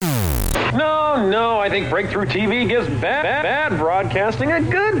no, I think Breakthrough TV gives bad broadcasting a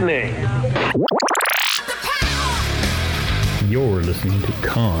good name. You're listening to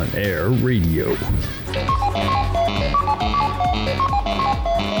Con Air Radio.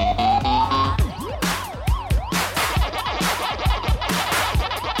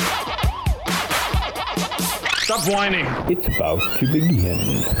 Stop whining. It's about to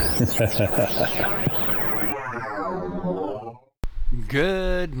begin.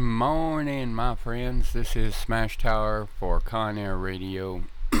 Good morning, my friends. This is Smash Tower for Con Air Radio.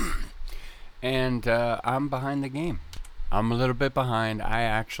 And I'm behind the game. I'm a little bit behind. I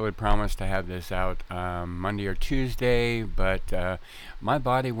actually promised to have this out Monday or Tuesday, but my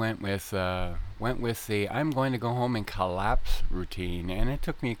body went with the I'm going to go home and collapse routine, and it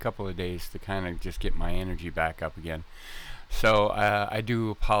took me a couple of days to kind of just get my energy back up again. So I do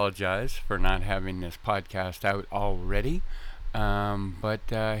apologize for not having this podcast out already, but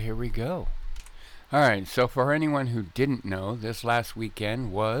here we go. All right, so for anyone who didn't know, this last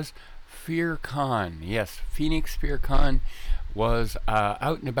weekend was FearCon. Yes, Phoenix FearCon was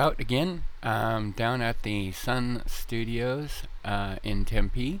out and about again down at the Sun Studios in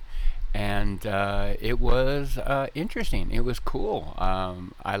Tempe, and it was interesting. It was cool.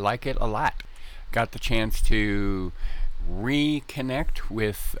 I like it a lot. Got the chance to reconnect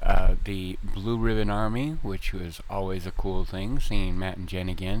with the Blue Ribbon Army, which was always a cool thing. Seeing Matt and Jen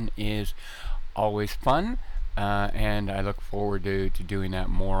again is always fun. And I look forward to doing that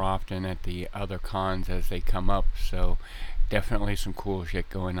more often at the other cons as they come up. So definitely some cool shit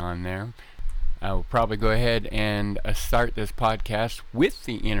going on there. I will probably go ahead and start this podcast with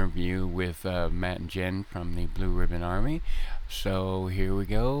the interview with Matt and Jen from the Blue Ribbon Army. So here we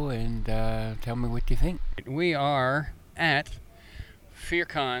go, and tell me what you think. We are at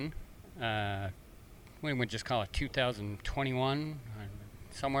FearCon. We would just call it 2021.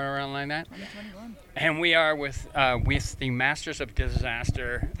 Somewhere around like that. 2021. And we are with the Masters of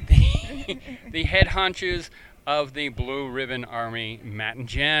Disaster, the head honchos of the Blue Ribbon Army, Matt and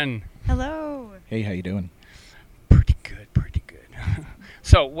Jen. Hello. Hey, how you doing? Pretty good.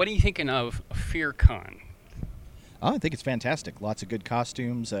 So, what are you thinking of FearCon? Oh, I think it's fantastic. Lots of good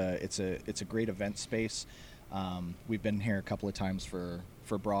costumes. It's a great event space. We've been here a couple of times for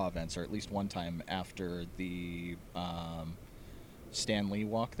bra events, or at least one time after the Stan Lee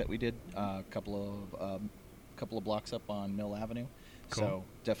walk that we did a couple of blocks up on Mill Avenue. Cool. So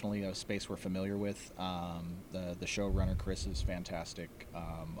definitely a space we're familiar with. The showrunner Chris is fantastic.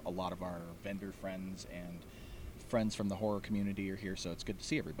 A lot of our vendor friends and friends from the horror community are here, so it's good to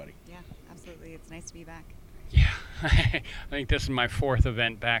see everybody. Yeah, absolutely. It's nice to be back. Yeah, I think this is my fourth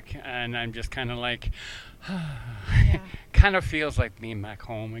event back, and I'm just kind of like, kind of feels like being back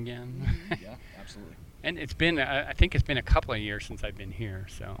home again. Mm-hmm. Yeah, absolutely. And it's been, I think it's been a couple of years since I've been here,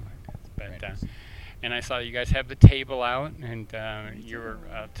 so, but, and I saw you guys have the table out, and you're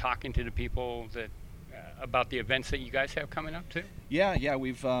talking to the people that, about the events that you guys have coming up too? Yeah,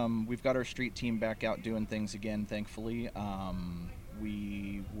 we've got our street team back out doing things again, thankfully.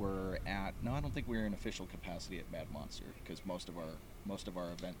 We were I don't think we were in official capacity at Mad Monster, because most of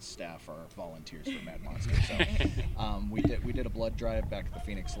our event staff are volunteers for Mad Monster. So we did a blood drive back at the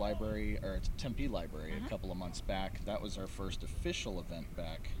Phoenix Library, or Tempe Library, a couple of months back. That was our first official event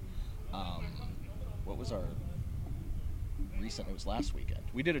back. What was our recent? It was last weekend.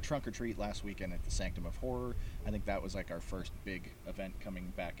 We did a trunk or treat last weekend at the Sanctum of Horror. I think that was like our first big event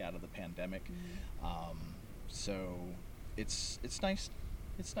coming back out of the pandemic. So it's nice.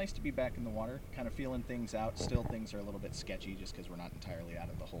 It's nice to be back in the water, kind of feeling things out. Still, things are a little bit sketchy just because we're not entirely out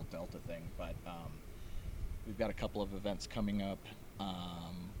of the whole Delta thing. But we've got a couple of events coming up.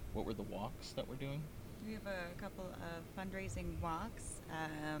 What were the walks that we're doing? We have a couple of fundraising walks,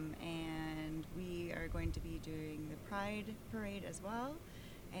 and we are going to be doing the Pride Parade as well,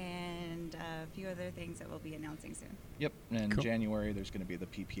 and a few other things that we'll be announcing soon. Yep, and in Cool. January there's going to be the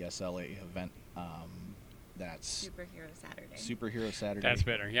PPSLA event. That's Superhero Saturday. That's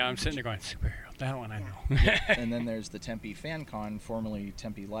better. Yeah, I'm sitting there going, superhero, that one I know. And then there's the Tempe Fan Con, formerly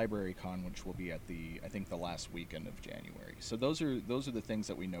Tempe Library Con, which will be at I think the last weekend of January. So those are the things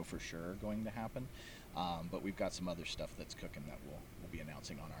that we know for sure are going to happen. But we've got some other stuff that's cooking that we'll be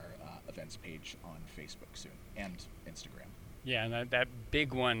announcing on our events page on Facebook soon, and Instagram. Yeah, and that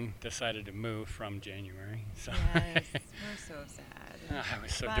big one decided to move from January. So Yes, we're so sad. I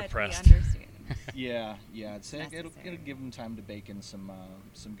was so but depressed. We understand. Yeah, it'll necessary. give them time to bake in some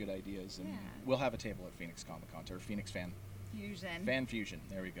good ideas, and Yeah. we'll have a table at Phoenix Comic Con, or Phoenix Fan Fusion. Fan Fusion.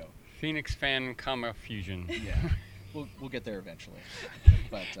 There we go. Phoenix Fan, Fusion. Yeah. we'll get there eventually.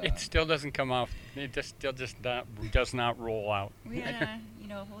 But It still doesn't come off. It just still just does not roll out. We had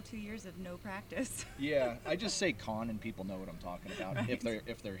a whole 2 years of no practice. yeah, I just say con and people know what I'm talking about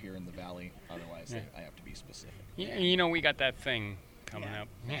if they're here in the valley. Otherwise, I have to be specific. Yeah, we got that thing coming Yeah. up.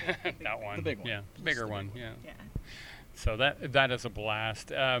 That one. The big one. Yeah, the bigger Just the one. big Yeah. Yeah. So that is a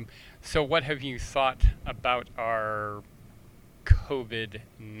blast. So what have you thought about our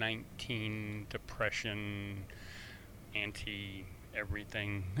COVID-19 depression,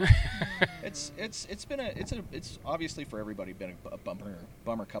 anti-everything? It's obviously for everybody been a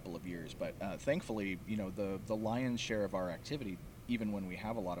bummer couple of years, but thankfully, the lion's share of our activity, even when we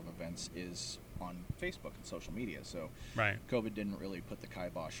have a lot of events, is on Facebook and social media. So Right. COVID didn't really put the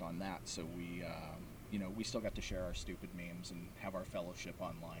kibosh on that. So we still got to share our stupid memes and have our fellowship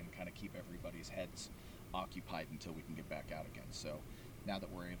online, kind of keep everybody's heads occupied until we can get back out again. So now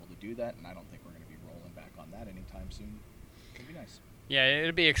that we're able to do that, and I don't think we're going to be rolling back on that anytime soon, it'll be nice. Yeah,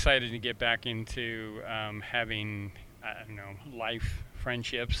 it'll be exciting to get back into having, life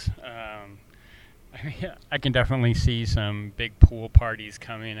friendships. I can definitely see some big pool parties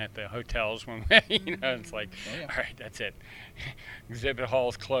coming at the hotels when it's like, Oh, yeah. all right, that's it. Exhibit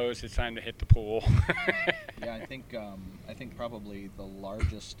hall's closed. It's time to hit the pool. Yeah, I think probably the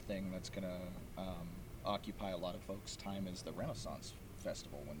largest thing that's going to occupy a lot of folks' time is the Renaissance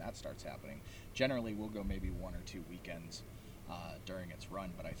Festival when that starts happening. Generally, we'll go maybe 1 or 2 weekends during its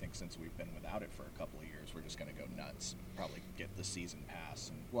run, but I think since we've been without it for a couple of years, we're just going to go nuts. Probably get the season pass,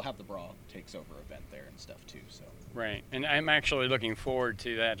 and we'll have the Brawl Takes Over event there and stuff too. So Right, and I'm actually looking forward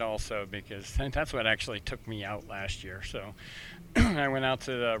to that also because that's what actually took me out last year. So I went out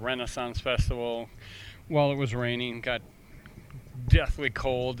to the Renaissance Festival while it was raining, got deathly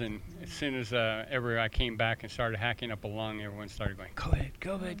cold, and as soon as I came back and started hacking up a lung, everyone started going, COVID,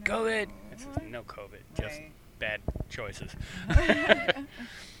 COVID, COVID. I said, no COVID, just Right. bad choices.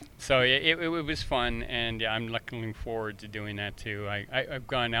 So it was fun, and I'm looking forward to doing that too. I've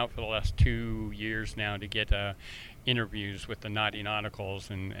gone out for the last 2 years now to get interviews with the Naughty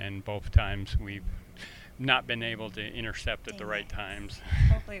Nauticals, and both times we've not been able to intercept at the right times.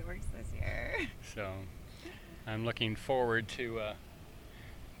 Hopefully it works this year. So I'm looking forward to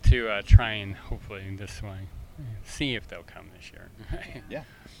trying, hopefully this way, see if they'll come this year. yeah.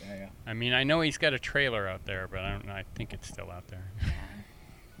 I mean, I know he's got a trailer out there, but I don't know. I think it's still out there. Yeah.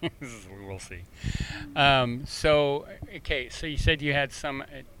 We'll see. So you said you had some.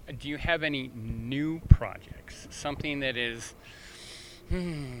 Do you have any new projects? Something that is,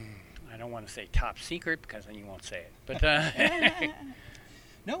 I don't want to say top secret because then you won't say it. But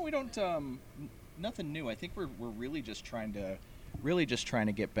No, we don't. Nothing new. I think we're really just trying to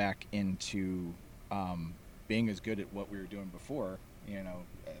get back into being as good at what we were doing before.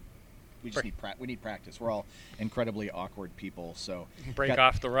 We just need practice. We're all incredibly awkward people, so break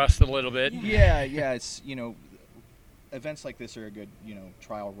off the rust a little bit. Yeah. It's events like this are a good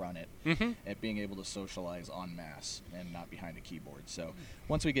trial run at being able to socialize en masse and not behind a keyboard. So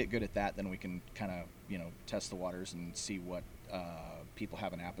once we get good at that, then we can kind of test the waters and see what people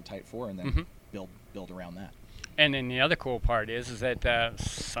have an appetite for, and then build around that. And then the other cool part is that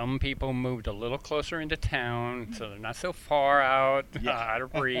some people moved a little closer into town, so they're not so far out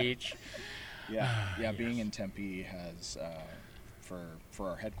of reach. Yeah. Being in Tempe has, for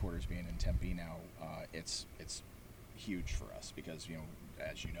our headquarters being in Tempe now, it's huge for us because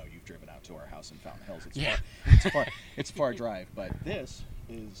as you know, you've driven out to our house in Fountain Hills. It's a far drive, but this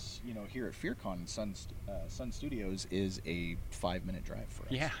is here at FearCon Sun Studios is a 5-minute drive for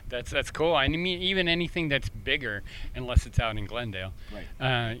us. Yeah, that's cool. I mean, even anything that's bigger, unless it's out in Glendale,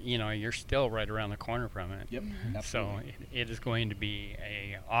 Right. You're still right around the corner from it. Yep. So Absolutely. it is going to be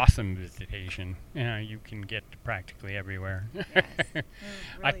a awesome visitation. You can get practically everywhere. Yes. We're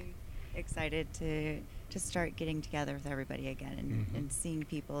really excited to start getting together with everybody again and seeing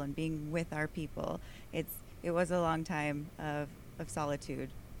people and being with our people. It was a long time of solitude.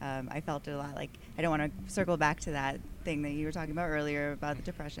 I felt it a lot. Like, I don't want to circle back to that thing that you were talking about earlier about the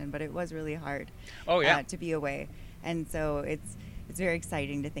depression, but it was really hard to be away. And so it's very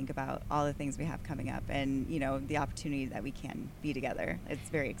exciting to think about all the things we have coming up and the opportunity that we can be together. It's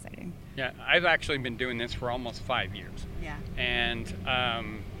very exciting. Yeah, I've actually been doing this for almost 5 years. Yeah. And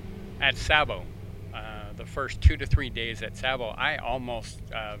at Sabo, the first 2 to 3 days at Sabo, I almost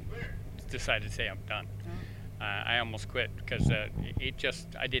decided to say I'm done. I almost quit because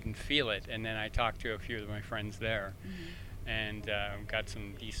I didn't feel it. And then I talked to a few of my friends there and got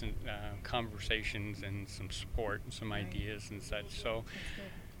some decent conversations and some support and some ideas and such. So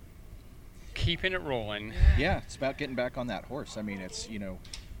keeping it rolling. Yeah, it's about getting back on that horse. I mean, it's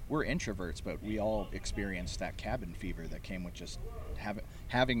we're introverts, but we all experienced that cabin fever that came with just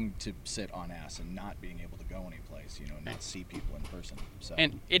having to sit on ass and not being able to go anyplace, and not see people in person. So.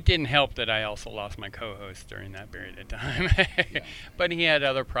 And it didn't help that I also lost my co-host during that period of time. Yeah. But he had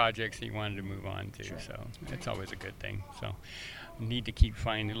other projects he wanted to move on to, Sure. so it's always a good thing. So need to keep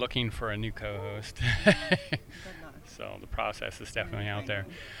looking for a new co-host. So the process is definitely out there.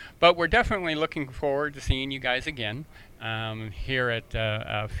 But we're definitely looking forward to seeing you guys again. Here at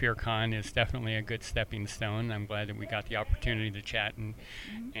FearCon is definitely a good stepping stone. I'm glad that we got the opportunity to chat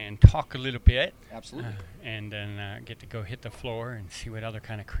and talk a little bit. Absolutely. And then get to go hit the floor and see what other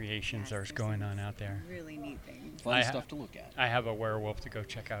kind of creations Yes, there's going on out there. Really neat things. Fun stuff to look at. I have a werewolf to go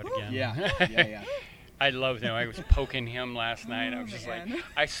check out again. Yeah. I loved him. I was poking him last night. I was just like, man.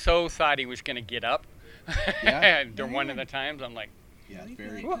 I so thought he was going to get up. Yeah. During one of the times, I'm like, Yeah,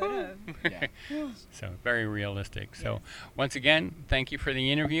 very Woohoo. Yeah. so very realistic. So once again, thank you for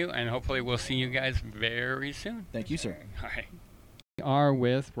the interview, and hopefully we'll see you guys very soon. Thank you, sir. All right. We are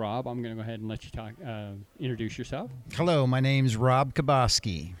with Rob. I'm going to go ahead and let you introduce yourself. Hello, my name's Rob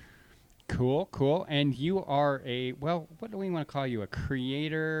Kaboski. Cool. And you are what do we want to call you? A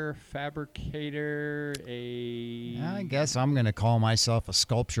creator, fabricator, I guess I'm going to call myself a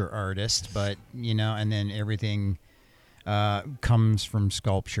sculpture artist, but, and then everything comes from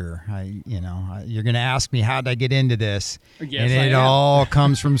sculpture. You're going to ask me, how did I get into this? Yes, and I it am. all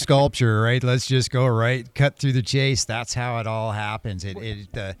comes from sculpture, right? Let's just go cut through the chase. That's how it all happens.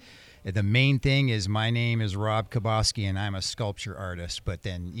 The main thing is my name is Rob Kaboski, and I'm a sculpture artist. But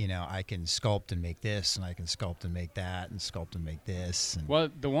then, I can sculpt and make this, and I can sculpt and make that, and sculpt and make this. And Well,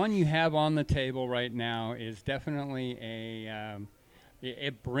 the one you have on the table right now is definitely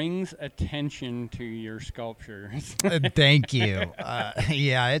it brings attention to your sculptures. Thank you.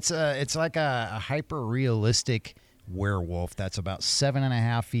 It's like a hyper realistic werewolf that's about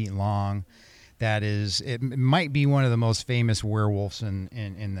 7.5 feet long. It might be one of the most famous werewolves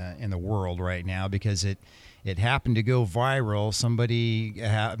in the world right now, because it happened to go viral. Somebody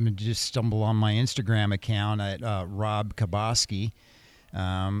just stumbled on my Instagram account at Rob Kaboski,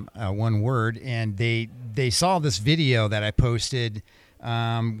 one word, and they saw this video that I posted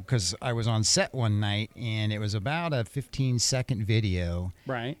because I was on set one night, and it was about a 15-second video.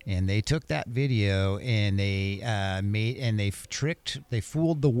 Right. And they took that video and they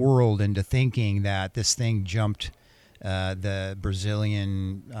fooled the world into thinking that this thing jumped the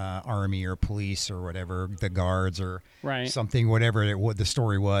Brazilian army or police or whatever, the guards or something, whatever what the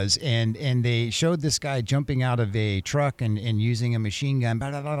story was. And they showed this guy jumping out of a truck and using a machine gun, blah,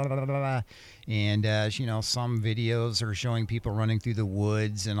 blah, blah, blah, blah, blah. And, some videos are showing people running through the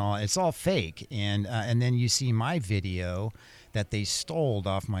woods and all. It's all fake. And then you see my video that they stole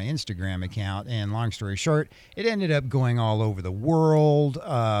off my Instagram account. And long story short, it ended up going all over the world,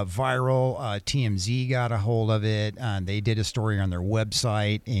 viral. TMZ got a hold of it. They did a story on their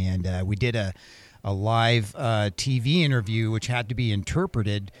website. And we did a live TV interview, which had to be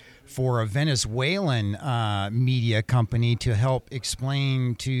interpreted for a Venezuelan media company to help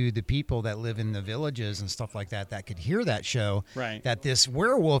explain to the people that live in the villages and stuff like that could hear that show, that this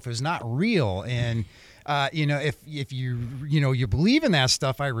werewolf is not real. And if you believe in that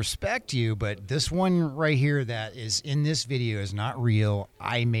stuff, I respect you, but this one right here that is in this video is not real.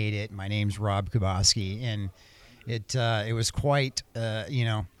 I made it. My name's Rob Kaboski, and it was quite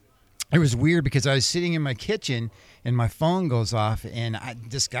it was weird because I was sitting in my kitchen and my phone goes off, and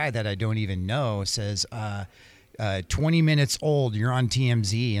this guy that I don't even know says, 20 minutes old, you're on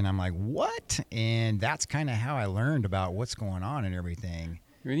TMZ. And I'm like, what? And that's kind of how I learned about what's going on and everything.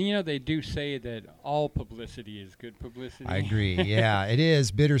 They do say that all publicity is good publicity. I agree. Yeah, it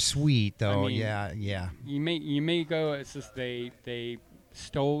is bittersweet, though. I mean, yeah. You may go, it's just they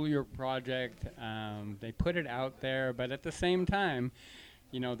stole your project. They put it out there, but at the same time,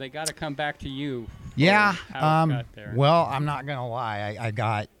 they got to come back to you. Yeah. How it got there. Well, I'm not gonna lie. I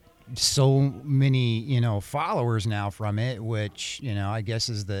got so many followers now from it, which I guess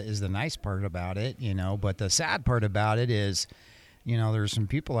is the nice part about it. But the sad part about it is, there's some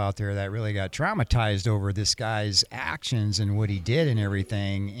people out there that really got traumatized over this guy's actions and what he did and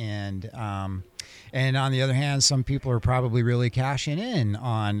everything. And on the other hand, some people are probably really cashing in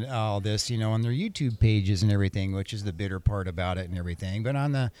on all this, on their YouTube pages and everything, which is the bitter part about it and everything. But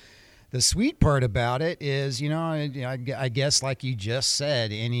on the sweet part about it is, I guess like you just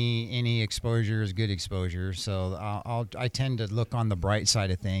said, any exposure is good exposure. So I tend to look on the bright side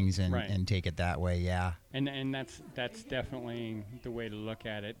of things and take it that way. Yeah. And that's definitely the way to look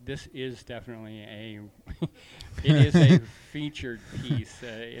at it. This is definitely it is a featured piece.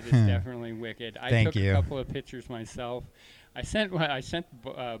 It is definitely wicked. I took a couple of pictures myself. I sent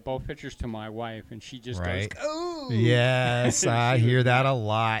both pictures to my wife, and she just goes, "Oh, yes!" I hear that a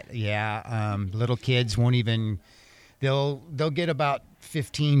lot. Yeah, little kids won't even. They'll get about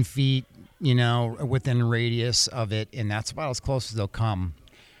 15 feet, within radius of it, and that's about as close as they'll come.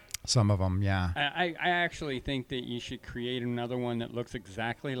 Some of them, yeah. I actually think that you should create another one that looks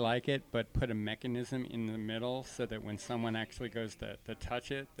exactly like it, but put a mechanism in the middle so that when someone actually goes to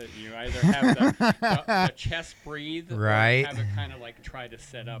touch it, that you either have the chest breathe, right, or have it kind of like try to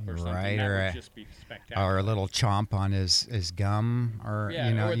set up or something. Right, that right. would just be spectacular. Or a little chomp on his gum, or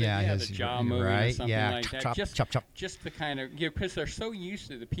the jaw moving right, or something like that. Chop, chop, chop. Just the kind of because they're so used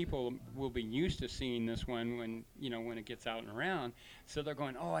to the people will be used to seeing this one when it gets out and around. So they're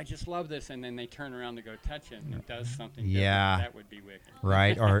going, oh, I just love this, and then they turn around to go touch it, and it does something different. That would be wicked.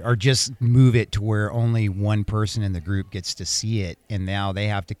 Right, or just move it to where only one person in the group gets to see it, and now they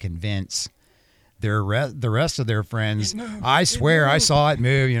have to convince the rest of their friends. I swear I saw it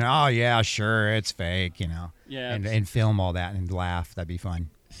move. Oh yeah, sure, it's fake. Yeah, and film all that and laugh. That'd be fun.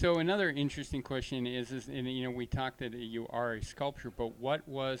 So another interesting question is and we talked that you are a sculptor, but what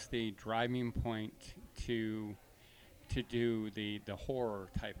was the driving point to do the horror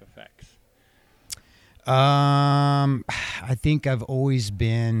type effects? I think I've always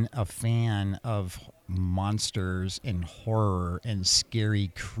been a fan of monsters and horror and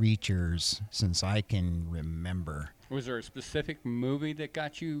scary creatures since I can remember. Was there a specific movie that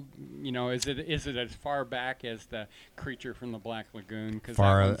got you? Is it as far back as the Creature from the Black Lagoon?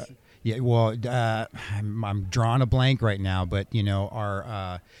 Yeah. Well, I'm drawing a blank right now, but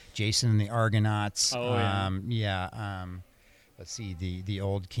our Jason and the Argonauts. Oh yeah. Let's see, the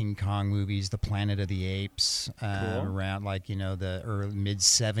old King Kong movies, the Planet of the Apes, cool. Around the early mid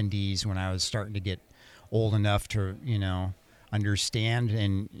 '70s when I was starting to get old enough to understand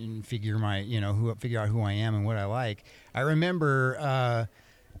and figure out who I am and what I like. I remember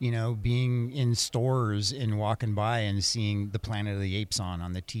being in stores and walking by and seeing the Planet of the Apes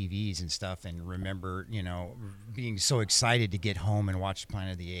on the TVs and stuff, and remember being so excited to get home and watch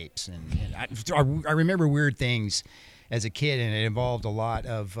Planet of the Apes, and I remember weird things as a kid, and it involved a lot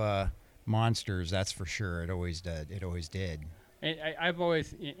of monsters. That's for sure. It always did. I've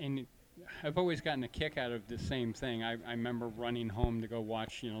always gotten a kick out of the same thing. I remember running home to go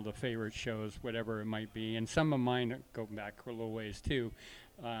watch, the favorite shows, whatever it might be. And some of mine go back a little ways, too.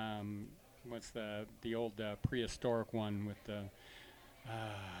 What's the old prehistoric one with the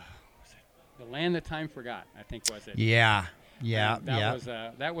Land That Time Forgot, I think was it. Yeah.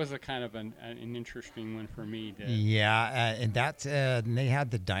 That was a kind of an interesting one for me. And that and they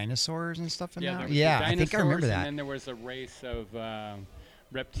had the dinosaurs and stuff in that. Yeah, I think I remember that. And then there was a race of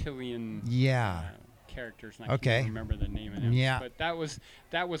reptilian characters. And I can't remember the name of them. Yeah, but that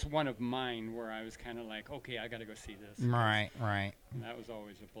was one of mine where I was kind of like, okay, I got to go see this. Right. And that was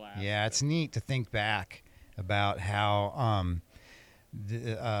always a blast. Yeah, it's neat to think back about how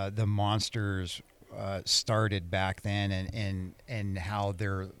the monsters started back then, and how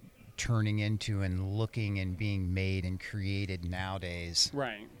they're turning into and looking and being made and created nowadays.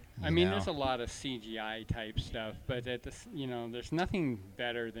 Right. I mean, there's a lot of CGI type stuff, but there's nothing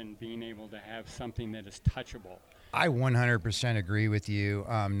better than being able to have something that is touchable. I 100% agree with you.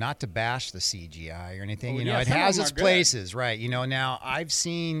 Not to bash the CGI or anything, it has its places, right? Now I've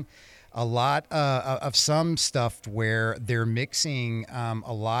seen a lot of some stuff where they're mixing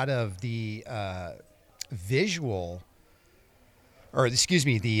a lot of the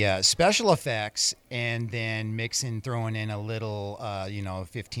the special effects, and then throwing in a little,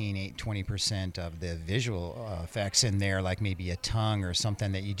 20% of the visual effects in there, like maybe a tongue or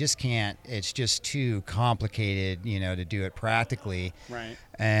something that you just can't, it's just too complicated, to do it practically. Right.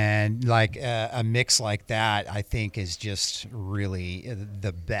 And like a mix like that, I think is just really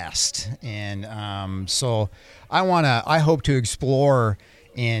the best. And so I hope to explore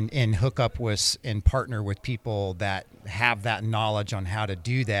and hook up with and partner with people that have that knowledge on how to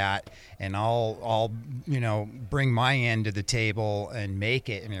do that, and I'll bring my end to the table and make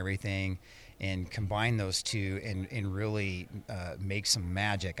it and everything, and combine those two and really make some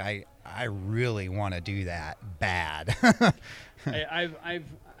magic. I really want to do that bad. I've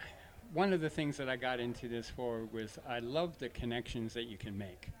one of the things that I got into this for was I love the connections that you can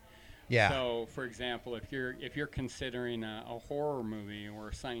make. Yeah. So, for example, if you're considering a horror movie or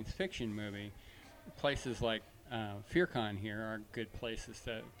a science fiction movie, places like FearCon here are good places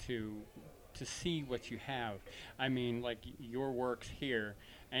to to see what you have. I mean, like your works here,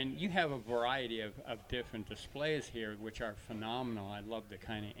 and you have a variety of different displays here, which are phenomenal. I love the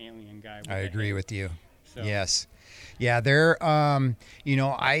kind of alien guy. I agree with you. So. Yes. Yeah, they're, I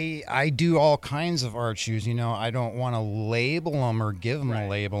do all kinds of art shows. I don't want to label them or give them a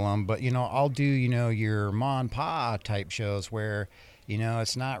label them, but, I'll do, your Ma and Pa type shows where,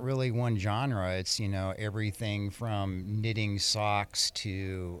 it's not really one genre. It's, everything from knitting socks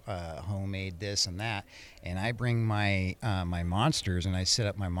to homemade this and that. And I bring my my monsters, and I set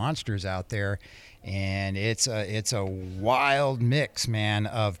up my monsters out there, and it's a wild mix, man,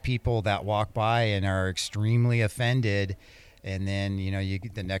 of people that walk by and are extremely offended. And then,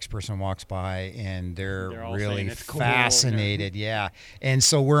 the next person walks by and they're really fascinated. Cool. Yeah. And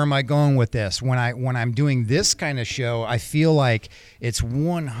so where am I going with this? When I'm doing this kind of show, I feel like it's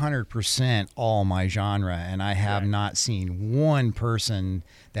 100% all my genre. And I have not seen one person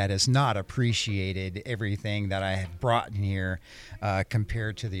that has not appreciated everything that I have brought in here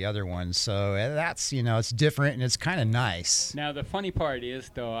compared to the other ones. So that's, it's different and it's kind of nice. Now, the funny part is,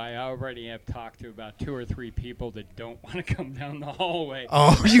 though, I already have talked to about 2 or 3 people that don't want to come down the hallway.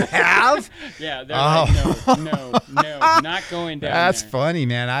 Oh, you have? Yeah, they're like, no, not going down. That's there. Funny,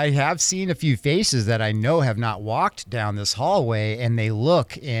 man. I have seen a few faces that I know have not walked down this hallway, and they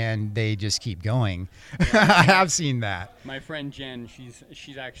look and they just keep going. Yeah. I have seen that. My friend Jen,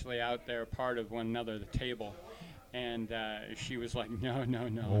 she's actually out there, part of one another, the table. And she was like, no.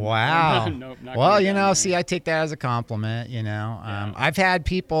 Wow. No, well, see, I take that as a compliment, Yeah. I've had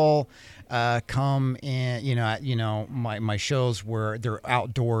people come in, my shows where they're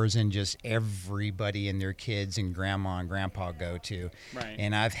outdoors and just everybody and their kids and grandma and grandpa go to. Right.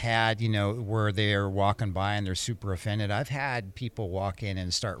 And I've had, where they're walking by and they're super offended. I've had people walk in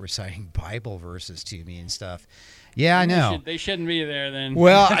and start reciting Bible verses to me and stuff. Yeah, I know. They shouldn't be there then.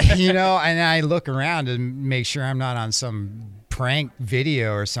 Well, and I look around and make sure I'm not on some prank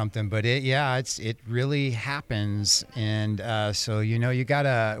video or something, but it really happens. And so, you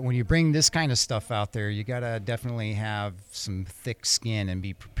gotta, when you bring this kind of stuff out there, you gotta definitely have some thick skin and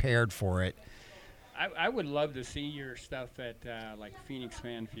be prepared for it. I would love to see your stuff at like Phoenix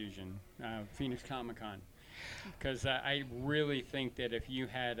Fan Fusion, Phoenix Comic Con, because I really think that if you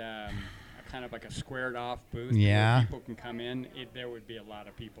had kind of like a squared off booth where people can come in, there would be a lot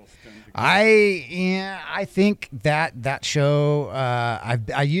of people still. I think that show,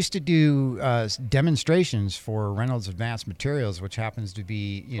 I used to do demonstrations for Reynolds Advanced Materials, which happens to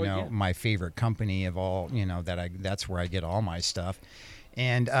be my favorite company of all, that's where I get all my stuff.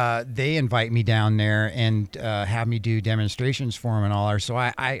 And they invite me down there and have me do demonstrations for them and all. So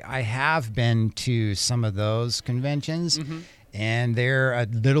I have been to some of those conventions. Mm-hmm. And they're a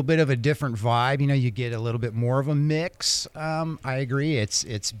little bit of a different vibe. You get a little bit more of a mix. I agree.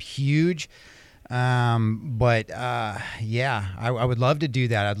 It's huge. But I would love to do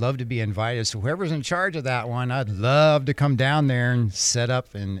that. I'd love to be invited. So whoever's in charge of that one, I'd love to come down there and set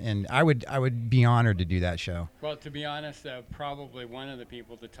up. And I would be honored to do that show. Well, to be honest, probably one of the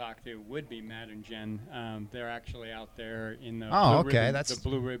people to talk to would be Matt and Jen. They're actually out there in the the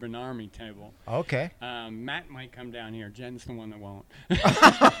Blue Ribbon Army table. Okay. Matt might come down here. Jen's the one that won't.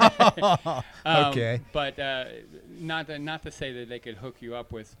 Okay. But not to say that they could hook you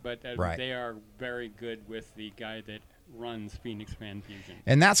up with, but they are very good with the guy that runs Phoenix Fan Fusion.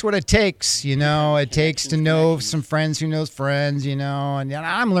 And that's what it takes, it takes to know some friends who knows friends, and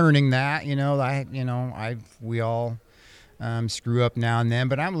I'm learning that, we all screw up now and then,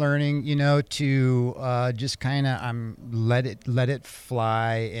 but I'm learning, to just kind of let it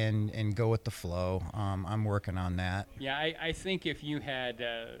fly and go with the flow. I'm working on that. Yeah, I think if you had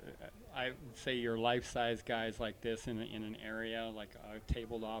I would say your life-size guys like this in an area, like a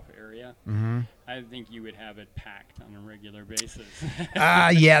tabled-off area, mm-hmm. I think you would have it packed on a regular basis.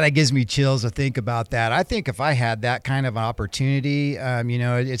 Yeah, that gives me chills to think about that. I think if I had that kind of opportunity,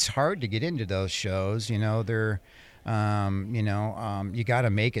 it's hard to get into those shows. They're, you got to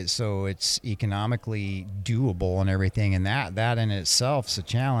make it so it's economically doable and everything, and that in itself is a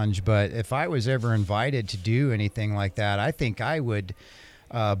challenge. But if I was ever invited to do anything like that, I think I would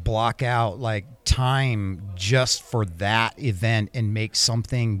block out like time just for that event and make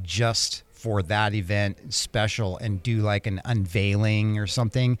something just for that event special and do like an unveiling or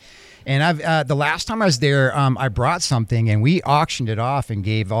something. And I've the last time I was there, I brought something and we auctioned it off and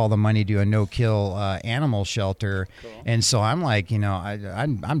gave all the money to a no-kill animal shelter. Cool. And so I'm like,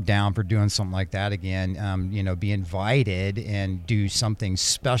 I'm down for doing something like that again. Be invited and do something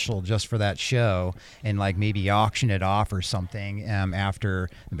special just for that show, and like maybe auction it off or something after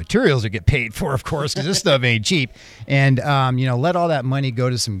the materials that get paid for, of course, because this stuff ain't cheap. And let all that money go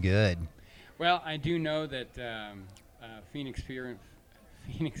to some good. Well, I do know that Phoenix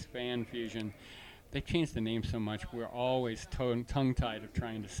Fan Fusion, they changed the name so much. We're always tongue-tied of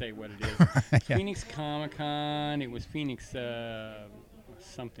trying to say what it is. Yeah. Phoenix Comic-Con, it was Phoenix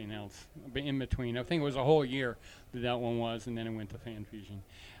something else in between. I think it was a whole year that one was, and then it went to Fan Fusion.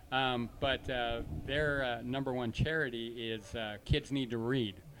 But their number one charity is Kids Need to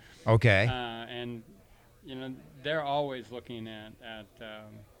Read. Okay. And, they're always looking at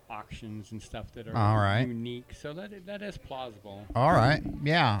auctions and stuff that are All right. unique, so that is plausible. All right.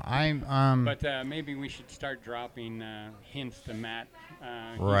 Yeah, I'm. But maybe we should start dropping hints to Matt.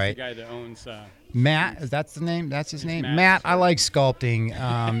 He's Right. the guy that owns. Matt, that's the name. That's his It's name. Matt. Matt, I like sculpting,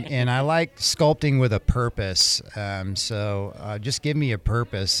 and I like sculpting with a purpose. So just give me a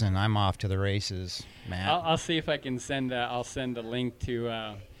purpose, and I'm off to the races, Matt. I'll see if I can send. I'll send a link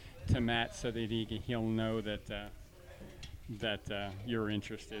to Matt so that he'll know that you're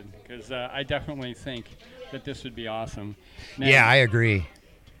interested, because I definitely think that this would be awesome. Now, Yeah, I agree.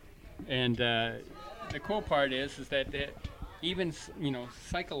 And the cool part is that even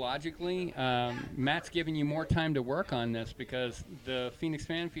psychologically, Matt's giving you more time to work on this, because the Phoenix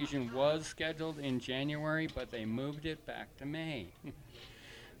Fan Fusion was scheduled in January, but they moved it back to May.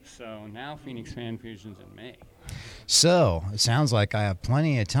 So now Phoenix Fan Fusion's in May. So it sounds like I have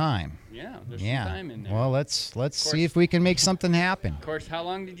plenty of time. Yeah, there's Yeah. some time in there. Well, let's see if we can make something happen. Of course, how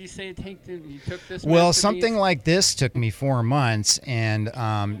long did you say you took this? Well, masterpiece? something like this took me 4 months, and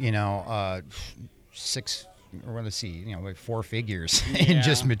 6, or let's see, like 4 figures in Yeah.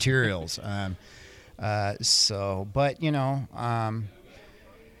 just materials. But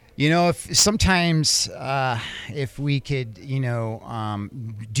if sometimes if we could,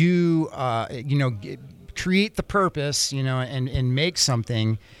 create the purpose, and make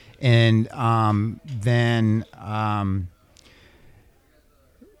something, and then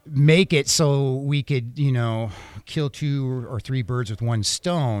make it so we could, kill 2 or 3 birds with one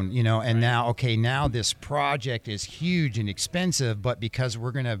stone, and Right. now this project is huge and expensive, but because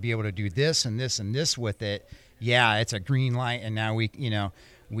we're going to be able to do this and this and this with it, yeah, it's a green light, and now we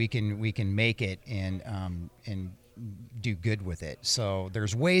can make it and do good with it. So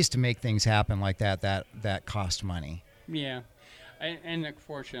there's ways to make things happen like that cost money. Yeah. And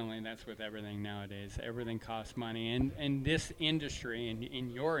unfortunately, that's with everything nowadays. Everything costs money. And this industry, and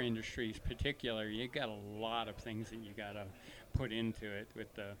in your industries particular, you got a lot of things that you got to put into it,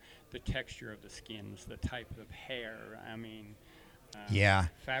 with the texture of the skins, the type of hair. I mean, Yeah.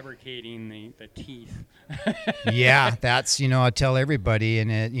 fabricating the teeth. Yeah, that's, I tell everybody,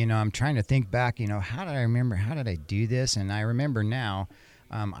 and I'm trying to think back, how did I do this? And I remember now,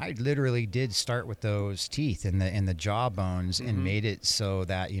 I literally did start with those teeth in the jawbones, Mm-hmm. and made it so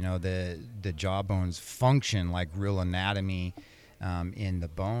that, the jawbones function like real anatomy, in the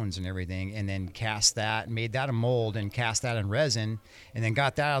bones and everything, and then made that a mold, and cast that in resin, and then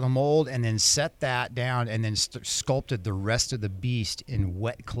got that out of the mold, and then set that down, and then sculpted the rest of the beast in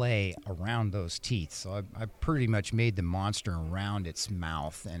wet clay around those teeth. So I pretty much made the monster around its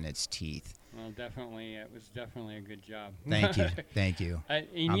mouth and its teeth. Well, definitely, it was definitely a good job. Thank you. Thank you. And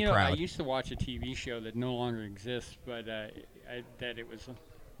I'm I proud. used to watch a TV show that no longer exists, but that it was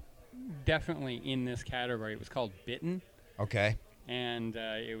definitely in this category. It was called Bitten, Okay. and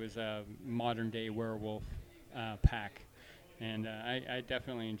it was a modern-day werewolf pack, and I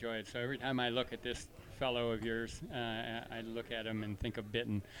definitely enjoy it. So every time I look at this fellow of yours, I look at him and think of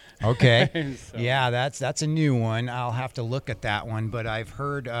Bitten. Okay. So- Yeah, that's a new one. I'll have to look at that one. But I've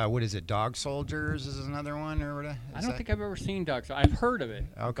heard, what is it? Dog Soldiers is another one, or what? I don't think I've ever seen Dogs. I've heard of it.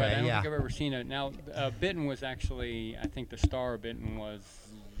 Okay, But I don't yeah. think I've ever seen it. Now, Bitten was actually, I think the star of Bitten was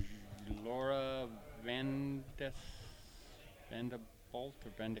Laura Vanderbolt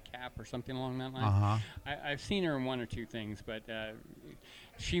or Vandecap or something along that line. Uh-huh. I've seen her in 1 or 2 things, but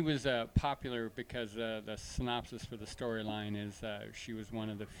she was popular because the synopsis for the storyline is she was one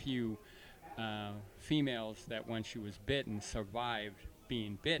of the few females that, when she was bitten, survived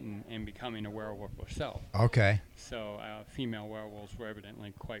being bitten and becoming a werewolf herself. Okay. So female werewolves were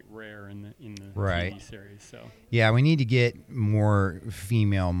evidently quite rare in the Right. TV series. So Yeah, we need to get more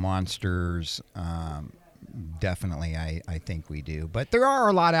female monsters. Definitely, I think we do. But there are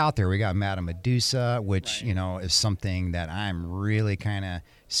a lot out there. We got Madame Medusa, which, Right. is something that I'm really kind of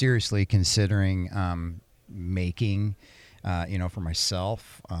seriously considering making, for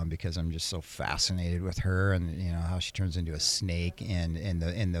myself, because I'm just so fascinated with her, and, how she turns into a snake, and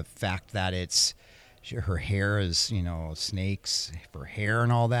the fact that her hair is, snakes for hair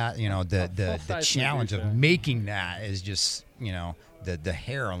and all that. The full-size challenge Medusa. of making that is just, the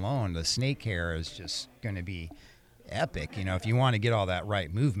hair alone, the snake hair is just going to be epic. You know, if you want to get all that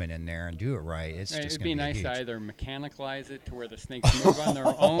right movement in there and do it right, it's just it'd be nice huge. to either mechanicalize it to where the snakes move on their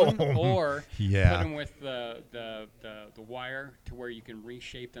own, or put them with the wire to where you can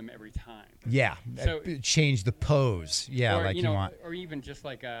reshape them every time. Yeah, So change the pose. Yeah, or, like you want. or even just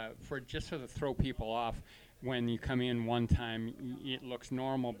like for to throw people off. When you come in one time, it looks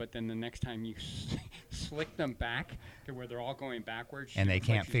normal, but then the next time you slick them back to where they're all going backwards. And they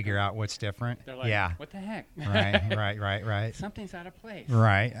can't figure out what's different. They're like, yeah. What the heck? Right. Something's out of place.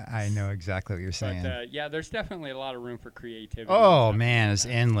 Right. I know exactly what you're saying. But, yeah, there's definitely a lot of room for creativity. Oh, man, it's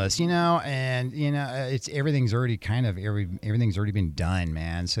endless. You know, and, you know, it's everything's already everything's already been done,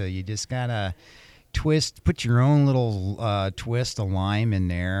 man. So you just got to put your own little twist of lime in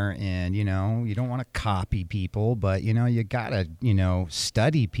there, and you know you don't want to copy people, but you know you gotta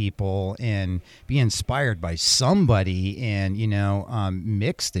study people and be inspired by somebody, and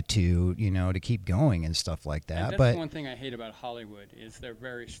mix the two, to keep going and stuff like that. And that's one thing I hate about Hollywood is they're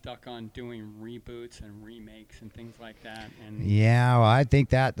very stuck on doing reboots and remakes and things like that. And yeah, well, I think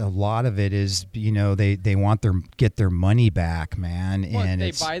that a lot of it is they want get their money back, man, and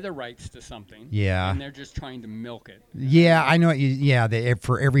they buy the rights to something. Yeah. And they're just trying to milk it. Yeah, I know. Yeah,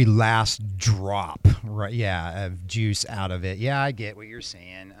 for every last drop, right? Yeah, of juice out of it. Yeah, I get what you're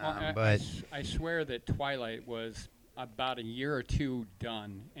saying. But I swear that Twilight was about a year or two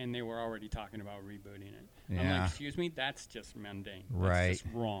done, and they were already talking about rebooting it. Yeah. I'm like, excuse me, that's just mundane. Right. That's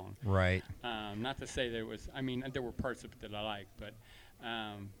just wrong. Right. Not to say there was. I mean, there were parts of it that I liked,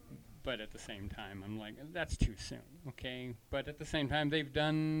 but at the same time, I'm like, that's too soon, okay? But at the same time, they've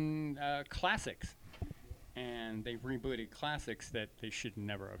done classics, and they've rebooted classics that they should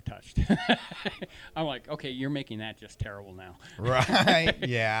never have touched. I'm like, okay, you're making that just terrible now. Right,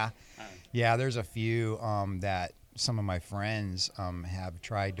 yeah. Yeah, there's a few that some of my friends have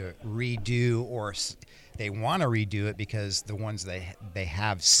tried to redo, or they want to redo it because the ones they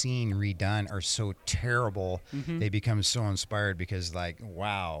have seen redone are so terrible. Mm-hmm. They become so inspired because, like,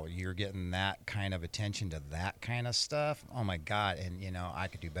 wow, you're getting that kind of attention to that kind of stuff. Oh my God! And I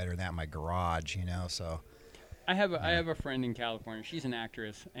could do better than that in my garage. So. I have a friend in California. She's an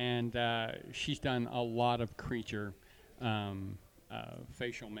actress, and she's done a lot of creature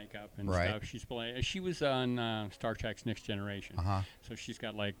facial makeup and stuff. She was on Star Trek's Next Generation, so she's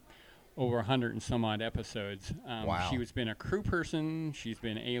got like over 100 and some odd episodes. Wow. She's been a crew person. She's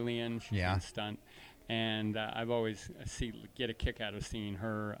been alien. She's been stunt. And I've always get a kick out of seeing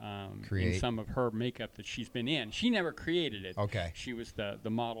her in some of her makeup that she's been in. She never created it. Okay. She was the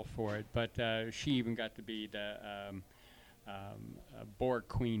model for it, but she even got to be the Borg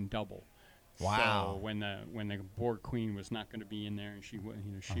Queen double. Wow. So when the Borg Queen was not going to be in there,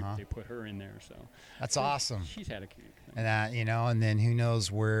 and they put her in there. So that's awesome. She's had a kick. And and then who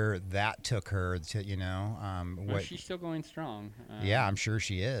knows where that took her to, she's still going strong. Yeah, I'm sure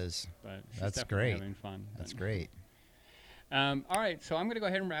she is. But she's that's definitely great. Having fun. That's great. All right, so I'm going to go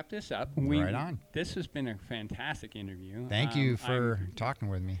ahead and wrap this up. Right on. This has been a fantastic interview. Thank you for talking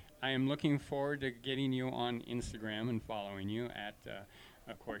with me. I am looking forward to getting you on Instagram and following you at,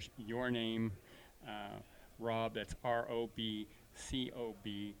 of course, your name, Rob. That's ROBCOB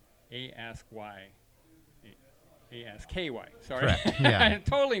ASKY. Sorry. Correct. Yeah. I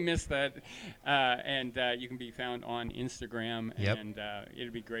totally missed that. And you can be found on Instagram. Yep. And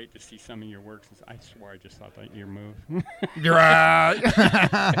it'd be great to see some of your work. I swear I just thought that your move. You're right.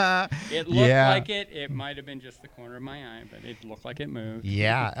 It looked like it. It might have been just the corner of my eye, but it looked like it moved.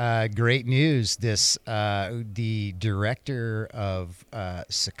 Yeah. Great news. The director of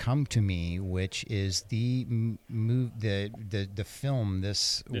Succumb to Me, which is the film.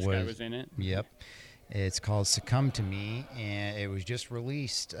 This guy was in it? Yep. It's called Succumb to Me, and it was just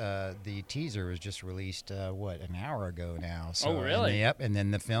released. The teaser was just released, an hour ago now. So, oh, really? And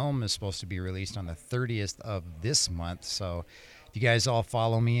then the film is supposed to be released on the 30th of this month. So if you guys all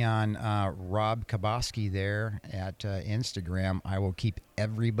follow me on Rob Kaboski there at Instagram, I will keep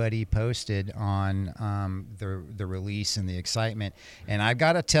everybody posted on the release and the excitement. And I've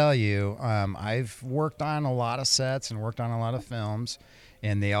got to tell you, I've worked on a lot of sets and worked on a lot of films,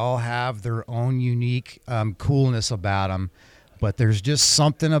 and they all have their own unique coolness about them. But there's just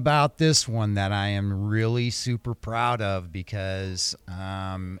something about this one that I am really super proud of because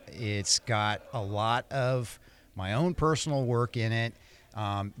it's got a lot of my own personal work in it.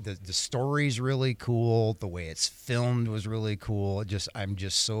 The story's really cool. The way it's filmed was really cool. I'm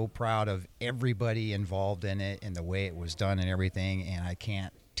just so proud of everybody involved in it and the way it was done and everything. And I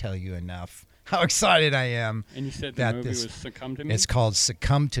can't tell you enough how excited I am. And you said the that movie was Succumb to Me? It's called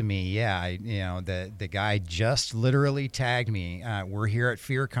Succumb to Me. Yeah, the guy just literally tagged me. We're here at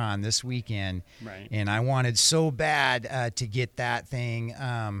FearCon this weekend, right? And I wanted so bad to get that thing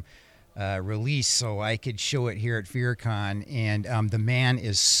released so I could show it here at FearCon. And the man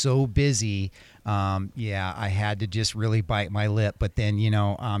is so busy. I had to just really bite my lip. But then,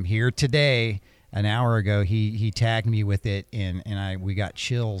 here today. An hour ago, he tagged me with it, and we got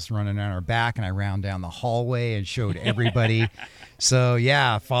chills running down our back, and I ran down the hallway and showed everybody. So,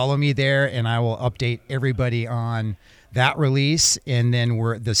 yeah, follow me there, and I will update everybody on that release. And then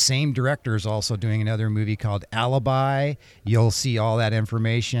the same director is also doing another movie called Alibi. You'll see all that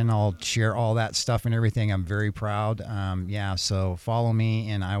information. I'll share all that stuff and everything. I'm very proud. So follow me,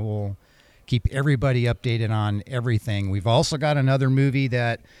 and I will keep everybody updated on everything. We've also got another movie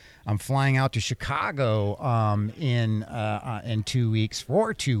that I'm flying out to Chicago in 2 weeks,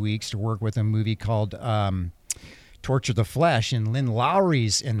 for 2 weeks, to work with a movie called Torture the Flesh, and Lynn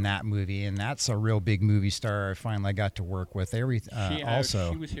Lowry's in that movie, and that's a real big movie star I finally got to work with. She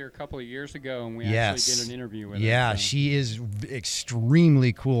was here a couple of years ago, and we actually did an interview with her. Yeah, she is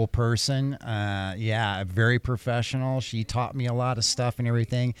extremely cool person. Very professional. She taught me a lot of stuff and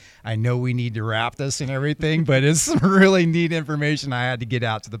everything. I know we need to wrap this and everything, but it's some really neat information I had to get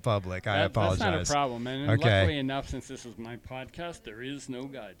out to the public. I apologize. That's not a problem, and luckily enough, since this is my podcast, there is no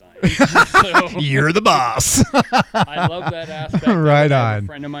guidelines. So you're the boss. I love that aspect. Right I on. have a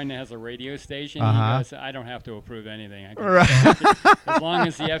friend of mine that has a radio station. I don't have to approve anything. As long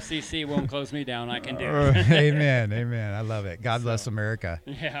as the FCC won't close me down, I can do it. Amen. I love it. God bless America.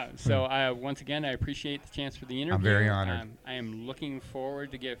 Yeah. So once again, I appreciate the chance for the interview. I'm very honored. I am looking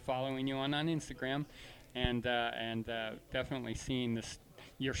forward to following you on Instagram, and definitely seeing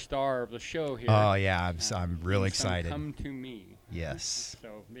your star of the show here. Oh yeah, I'm really excited. Come to me. Yes.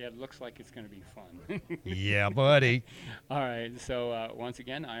 So it looks like it's going to be fun. Yeah, buddy. All right. So once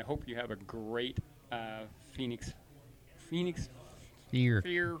again, I hope you have a great Phoenix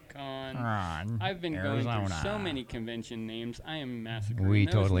FearCon. I've been going through so many convention names. I am massacred. We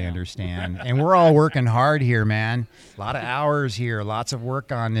totally understand. And we're all working hard here, man. A lot of hours here, lots of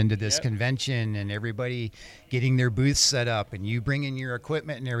work on into this convention, and everybody getting their booths set up, and you bringing your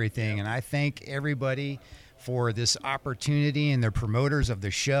equipment and everything. And I thank everybody for this opportunity, and the promoters of the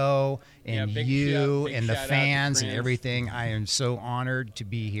show, and you and the fans and everything. I am so honored to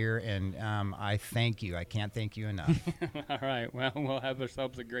be here, and I thank you. I can't thank you enough. All right. Well, we'll have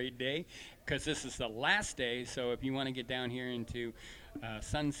ourselves a great day, because this is the last day. So if you want to get down here into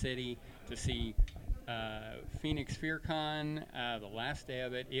Sun City to see Phoenix FearCon, the last day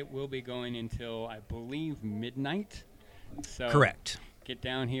of it, it will be going until, I believe, midnight. So correct. Get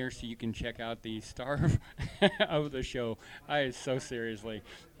down here so you can check out the star of the show. So seriously,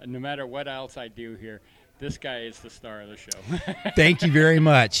 no matter what else I do here, this guy is the star of the show. Thank you very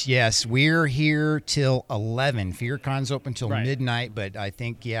much. Yes, we're here till 11. FearCon's open till midnight, but I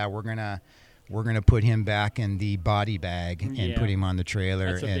think we're gonna put him back in the body bag and put him on the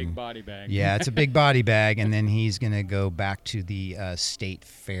trailer. That's a big body bag. Yeah, it's a big body bag, and then he's gonna go back to the state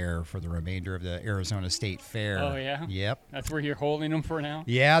fair for the remainder of the Arizona State Fair. Oh yeah. Yep. That's where you're holding him for now.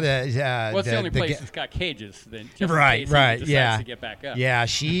 Yeah. It's the only place that's got cages. Then just right. In case he decides to get back up. Yeah.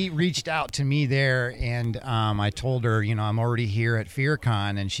 She reached out to me there, and I told her, I'm already here at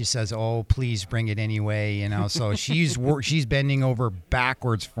FearCon, and she says, "Oh, please bring it anyway." So she's bending over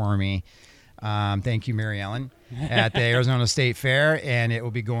backwards for me. Thank you, Mary Ellen, at the Arizona State Fair, and it will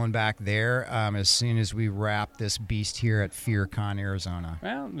be going back there as soon as we wrap this beast here at FearCon, Arizona.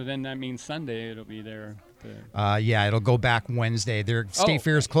 Well, then that means Sunday it'll be there. It'll go back Wednesday. Their State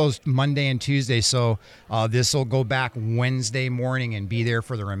Fair is closed Monday and Tuesday, so this will go back Wednesday morning and be there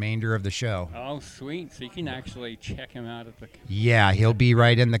for the remainder of the show. Oh, sweet. So you can actually check him out at the... Yeah, he'll be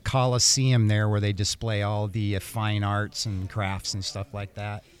right in the Coliseum there where they display all the fine arts and crafts and stuff like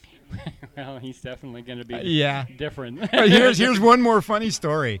that. Well, he's definitely going to be different. Here's one more funny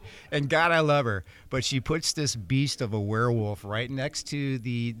story, and God, I love her. But she puts this beast of a werewolf right next to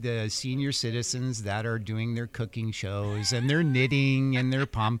the senior citizens that are doing their cooking shows and their knitting and their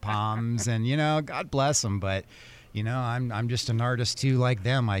pom-poms, and God bless them. But I'm just an artist too, like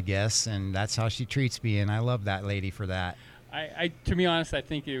them, I guess, and that's how she treats me, and I love that lady for that. To be honest, I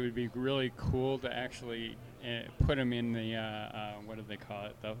think it would be really cool to actually put them in the what do they call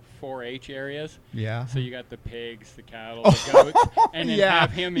it? The 4-H areas. Yeah. So you got the pigs, the cattle, the goats, and then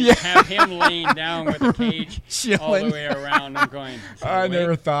have him laying down with a cage all the way around. I'm going. I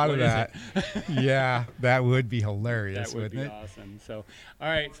never thought of that. Yeah, that would be hilarious. That would be wouldn't it? awesome. So, all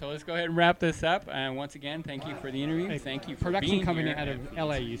right. So let's go ahead and wrap this up. And once again, thank you for the interview. Thank you for production being company here. out of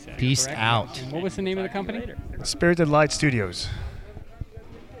LA. You said. Peace correct? out. And what was the name of the company? Spirited Light Studios.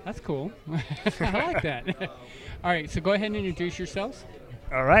 That's cool. I like that. All right, so go ahead and introduce yourselves.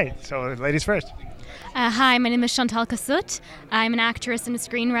 All right, so ladies first. Hi, my name is Chantal Kasut. I'm an actress and a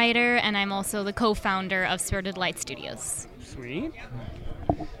screenwriter, and I'm also the co-founder of Spirited Light Studios. Sweet.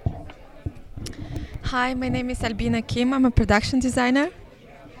 Hi, my name is Albina Kim. I'm a production designer.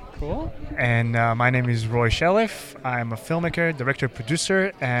 Cool. And my name is Roy Sheliff. I'm a filmmaker, director,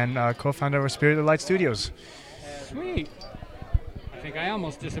 producer, and co-founder of Spirited Light Studios. Sweet. I think I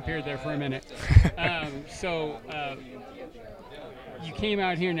almost disappeared there for a minute. You came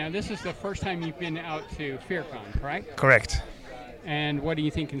out here. Now, this is the first time you've been out to FearCon, correct? Correct. And what are you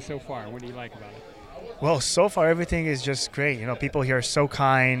thinking so far? What do you like about it? Well, so far everything is just great. You know, people here are so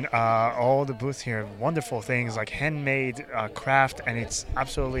kind. All the booths here, wonderful things like handmade craft, and it's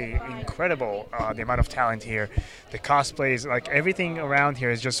absolutely incredible the amount of talent here. The cosplays, like everything around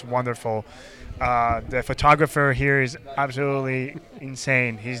here is just wonderful. The photographer here is absolutely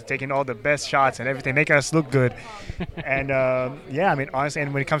insane. He's taking all the best shots and everything, making us look good. And yeah, I mean, honestly,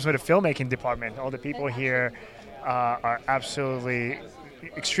 and when it comes to the filmmaking department, all the people here are absolutely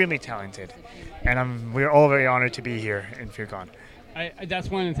extremely talented. And we're all very honored to be here in FearCon.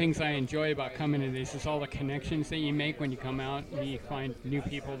 That's one of the things I enjoy about coming to this is all the connections that you make when you come out. You find new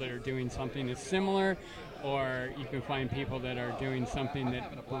people that are doing something that's similar, or you can find people that are doing something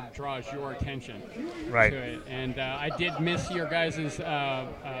that draws your attention right. to it. And I did miss your guys'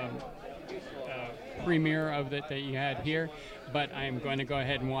 premiere of that you had here, but I'm going to go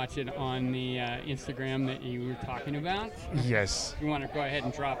ahead and watch it on the Instagram that you were talking about. Yes. You want to go ahead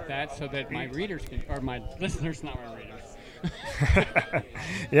and drop that so that my readers can, or my listeners, not my readers.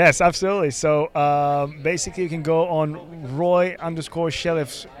 Yes, absolutely. So basically you can go on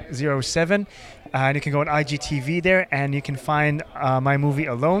Roy_Sheliff07 and you can go on IGTV there and you can find my movie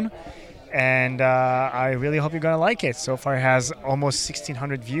Alone. And I really hope you're going to like it. So far it has almost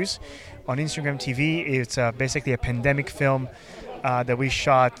 1,600 views. On Instagram TV, it's basically a pandemic film that we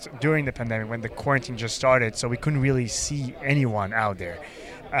shot during the pandemic when the quarantine just started. So we couldn't really see anyone out there.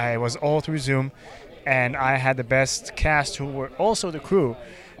 It was all through Zoom. And I had the best cast who were also the crew,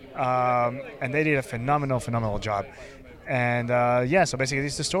 and they did a phenomenal job. And yeah, so basically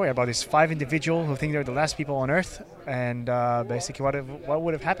this is the story about these 5 individuals who think they're the last people on Earth, and basically what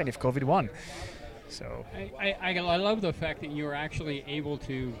would have happened if COVID won. So I love the fact that you were actually able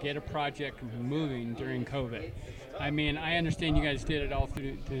to get a project moving during COVID. I mean, I understand you guys did it all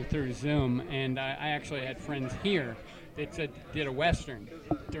through Zoom, and I actually had friends here that did a Western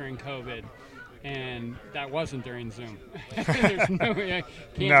during COVID. And that wasn't during Zoom. There's no way I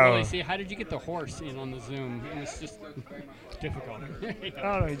can't really see. How did you get the horse in on the Zoom? It was just difficult.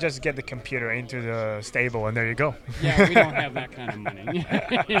 Oh, you just get the computer into the stable and there you go. Yeah, we don't have that kind of money.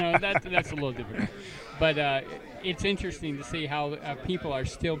 You know, that's a little difficult. But it's interesting to see how people are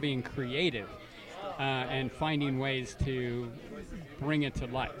still being creative and finding ways to bring it to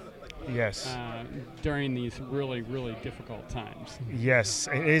life. Yes. During these really, really difficult times. Yes,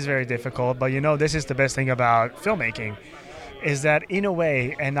 it is very difficult, but you know, this is the best thing about filmmaking, is that in a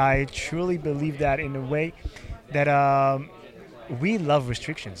way, and I truly believe that in a way, that we love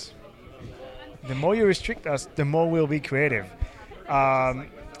restrictions. The more you restrict us, the more we'll be creative.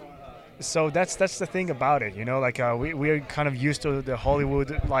 So that's the thing about it, you know, like we're kind of used to the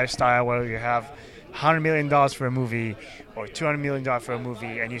Hollywood lifestyle where you have $100 million for a movie or $200 million for a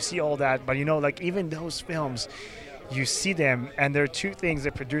movie, and you see all that, but you know, like even those films, you see them, and there are 2 things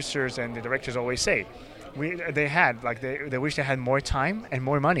the producers and the directors always say. They wish they had more time and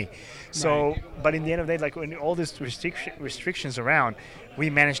more money. So, right. But in the end of the day, like when all these restrictions around, we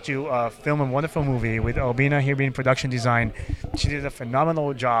managed to film a wonderful movie with Albina here being production design. She did a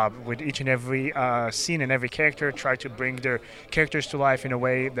phenomenal job with each and every scene and every character, tried to bring their characters to life in a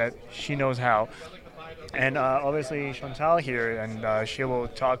way that she knows how. And obviously Chantal here, and she will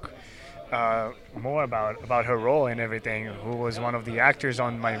talk more about her role and everything, who was one of the actors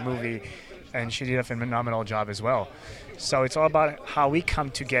on my movie, and she did a phenomenal job as well. So it's all about how we come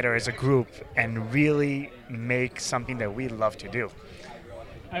together as a group and really make something that we love to do.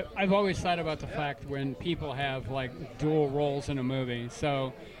 I've always thought about the fact when people have like dual roles in a movie.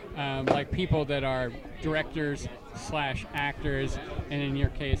 So like people that are directors / actors, and in your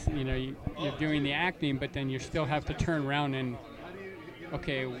case, you know, you're doing the acting, but then you still have to turn around and,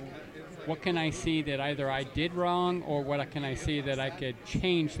 okay, what can I see that either I did wrong, or what can I see that I could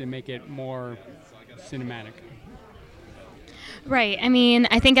change to make it more cinematic? Right. I mean,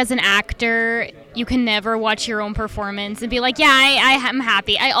 I think as an actor, you can never watch your own performance and be like, yeah, I am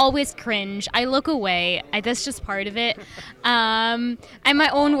happy. I always cringe. I look away. That's just part of it. I'm my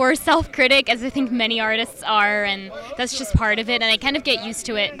own worst self-critic, as I think many artists are, and that's just part of it. And I kind of get used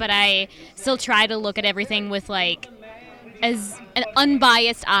to it, but I still try to look at everything with, like, as an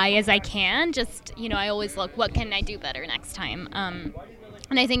unbiased eye as I can. Just, you know, I always look, what can I do better next time?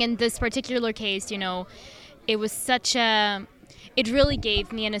 And I think in this particular case, you know, it was it really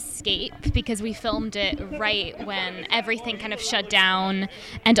gave me an escape, because we filmed it right when everything kind of shut down,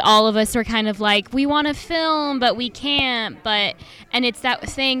 and all of us were kind of like, we want to film, but we can't. And it's that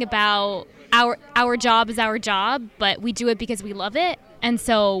thing about our job is our job, but we do it because we love it. And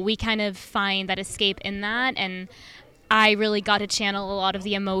so we kind of find that escape in that. And I really got to channel a lot of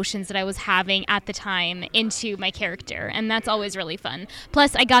the emotions that I was having at the time into my character, and that's always really fun.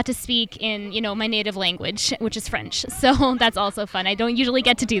 Plus, I got to speak in, you know, my native language, which is French, so that's also fun. I don't usually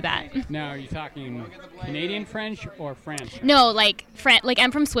get to do that. Now, are you talking Canadian French or French? No, like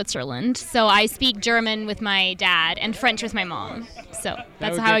I'm from Switzerland, so I speak German with my dad and French with my mom. So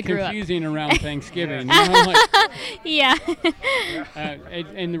that's how I grew up. That would get confusing around Thanksgiving. You know, like, yeah.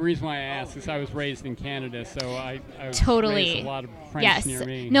 And the reason why I asked is I was raised in Canada, so I was totally raised a lot of French near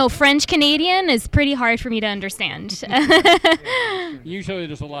me. No, French Canadian is pretty hard for me to understand. Usually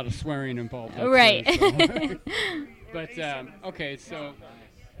there's a lot of swearing involved. Right. So. But, okay, so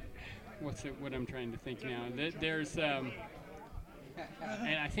what I'm trying to think now. There's, and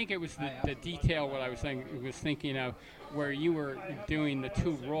I think it was the detail what I was thinking of, where you were doing the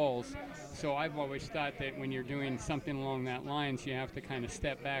two roles. So I've always thought that when you're doing something along that lines, you have to kind of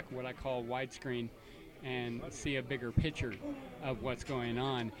step back, what I call widescreen, and see a bigger picture of what's going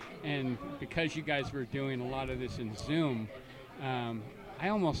on. And because you guys were doing a lot of this in Zoom, I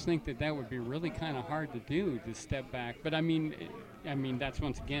almost think that would be really kind of hard to do, to step back. But I mean, that's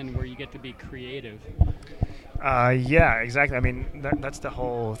once again where you get to be creative. Yeah, exactly. I mean, that's the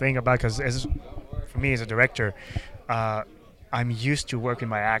whole thing about, because for me as a director, I'm used to working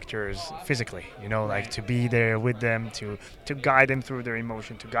my actors physically, you know, like to be there with them, to guide them through their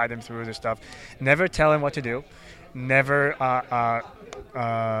emotion, to guide them through their stuff. Never tell them what to do. Never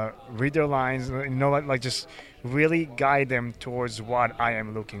read their lines, you know, like just really guide them towards what I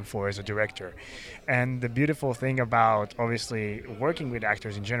am looking for as a director. And the beautiful thing about obviously working with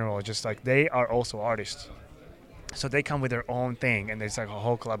actors in general is just like they are also artists. So they come with their own thing, and it's like a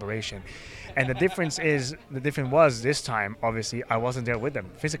whole collaboration. And the difference was this time, obviously, I wasn't there with them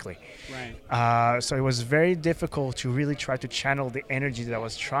physically. Right. So it was very difficult to really try to channel the energy that I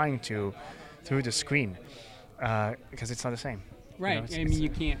was trying to through the screen, because it's not the same. Right. You know, I mean, you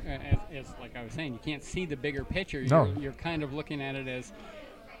can't, as like I was saying, you can't see the bigger picture. No. You're kind of looking at it as,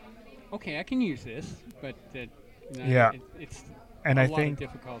 okay, I can use this, but yeah. It's and a I lot think of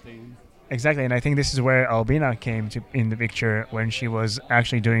difficulty. Exactly, and I think this is where Albina came in the picture, when she was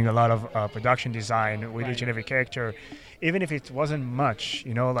actually doing a lot of production design with each and every character, even if it wasn't much,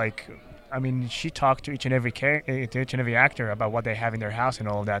 you know, like, I mean, she talked to each and every actor about what they have in their house and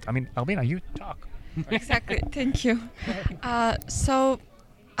all of that. I mean, Albina, you talk. Exactly, thank you. So,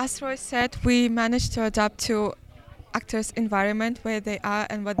 as Roy said, we managed to adapt to actors' environment, where they are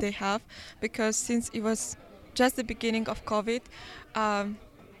and what they have, because since it was just the beginning of COVID,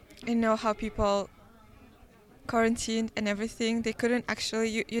 you know how people quarantined and everything, they couldn't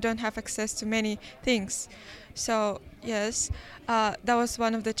actually, you don't have access to many things. So yes, that was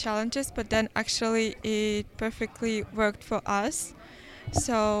one of the challenges, but then actually it perfectly worked for us.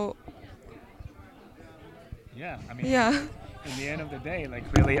 So yeah, I mean, yeah. In the end of the day, like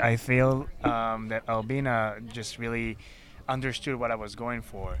really, I feel that Albina just really understood what I was going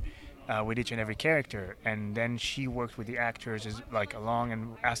for. With each and every character, and then she worked with the actors along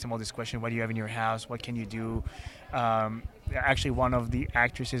and asked them all this question: what do you have in your house? What can you do? Actually, one of the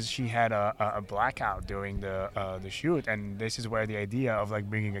actresses, she had a blackout during the shoot, and this is where the idea of like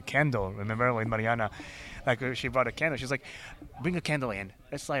bringing a candle. Remember when Mariana, like she brought a candle, she's like, bring a candle in,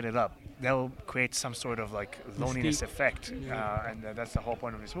 let's light it up. That'll create some sort of like loneliness effect, and that's the whole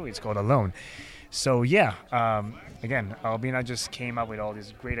point of this movie. It's called Alone. So yeah, again, Albina just came up with all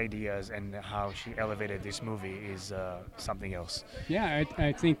these great ideas, and how she elevated this movie is something else. Yeah,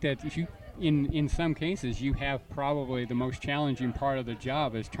 I think that in some cases, you have probably the most challenging part of the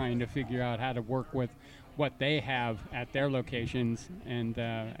job is trying to figure out how to work with what they have at their locations and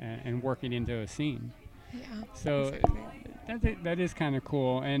work it into a scene. Yeah. So that is kind of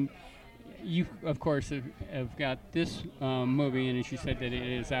cool. And you, of course, have got this movie, and as you said, that it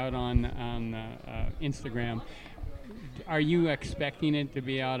is out on Instagram. Are you expecting it to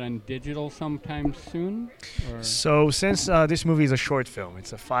be out on digital sometime soon? Or? So since this movie is a short film,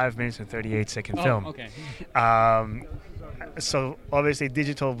 it's a 5 minutes and 38-second film. Okay. So obviously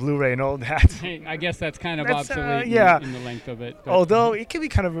digital Blu-ray and all that. Hey, I guess that's kind of obsolete in the length of it. Although it can be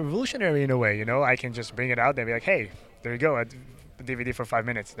kind of revolutionary in a way, I can just bring it out there and be like, hey, there you go, a DVD for 5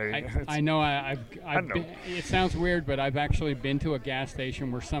 minutes. There you go. I know. I've been, it sounds weird, but I've actually been to a gas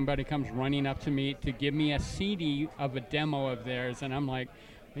station where somebody comes running up to me to give me a CD of a demo of theirs, and I'm like,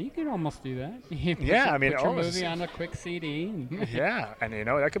 well, you could almost do that. Put your movie on a quick CD. Yeah, and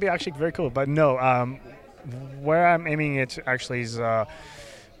that could be actually very cool. But no, where I'm aiming it actually is,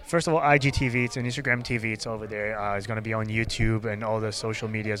 first of all, IGTV. It's an Instagram TV. It's over there. It's going to be on YouTube and all the social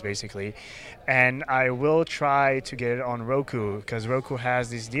medias, basically. And I will try to get it on Roku, because Roku has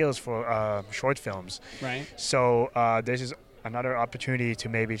these deals for short films. Right. So this is another opportunity to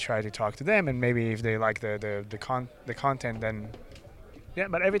maybe try to talk to them, and maybe if they like the content, then yeah.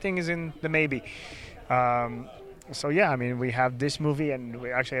 But everything is in the maybe. So yeah, we have this movie, and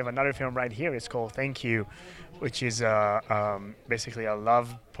we actually have another film right here. It's called Thank You, which is basically a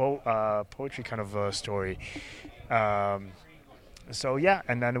love poetry kind of story. So yeah,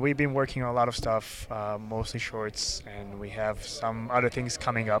 and then we've been working on a lot of stuff, mostly shorts, and we have some other things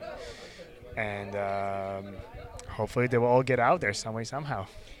coming up, and hopefully they will all get out there some way, somehow.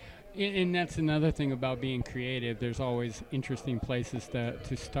 And that's another thing about being creative. There's always interesting places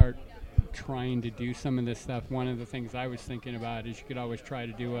to start trying to do some of this stuff. One of the things I was thinking about is you could always try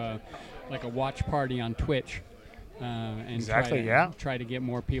to do a watch party on Twitch. And try to get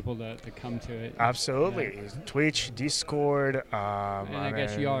more people to come to it. Absolutely. Twitch, Discord. And I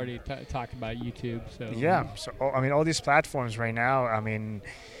guess you already talked about YouTube. So yeah. So all these platforms right now,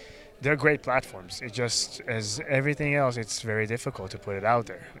 they're great platforms. It just, as everything else, it's very difficult to put it out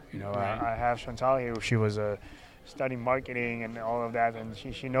there. Right. I have Chantal here. She was studying marketing and all of that, and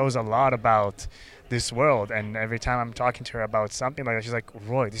she knows a lot about this world. And every time I'm talking to her about something like that, she's like,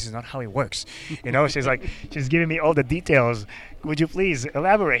 Roy, this is not how it works. She's like, she's giving me all the details. Would you please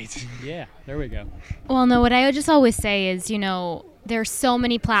elaborate? Yeah, there we go. Well, no, what I just always say is, there's so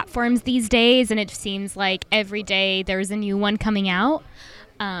many platforms these days, and it seems like every day there's a new one coming out.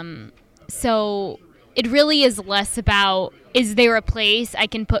 So it really is less about, is there a place I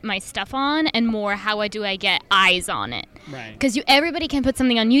can put my stuff on, and more how do I get eyes on it. Right. Because everybody can put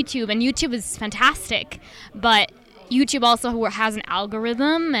something on YouTube, and YouTube is fantastic, but YouTube also has an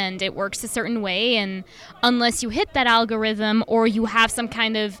algorithm, and it works a certain way, and unless you hit that algorithm or you have some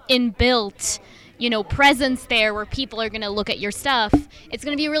kind of inbuilt presence there where people are going to look at your stuff, it's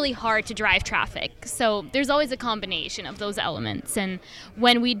going to be really hard to drive traffic. So there's always a combination of those elements. And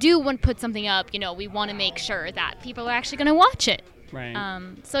when we do want to put something up, we want to make sure that people are actually going to watch it. Right.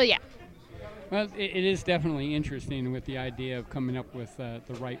 So yeah. Well, it is definitely interesting with the idea of coming up with the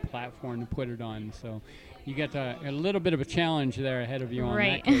right platform to put it on. So you got a little bit of a challenge there ahead of you on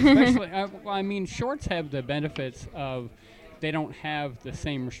that case. Especially, shorts have the benefits of they don't have the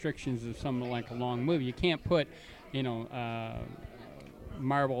same restrictions as something like a long movie. You can't put,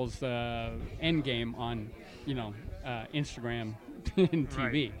 Marvel's Endgame on, Instagram and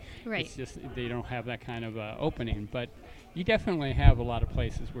TV. Right. It's just they don't have that kind of opening. But you definitely have a lot of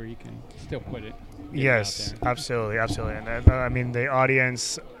places where you can still put it. Yes, absolutely. And the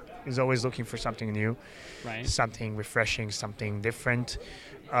audience is always looking for something new, right? Something refreshing, something different.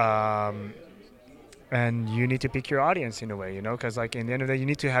 And you need to pick your audience in a way, because in the end of the day, you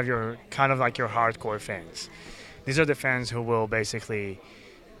need to have your kind of like your hardcore fans. These are the fans who will basically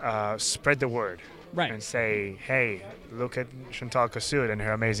spread the word, right? And say, hey, look at Chantal Kassoud and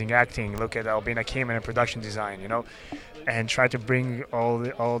her amazing acting. Look at Albina Kim and her production design, and try to bring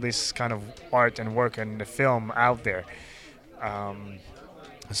all this kind of art and work and the film out there.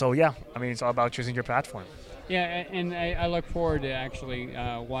 So yeah, it's all about choosing your platform. Yeah, and I look forward to actually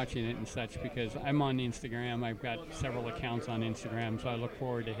watching it and such, because I'm on Instagram. I've got several accounts on Instagram, so I look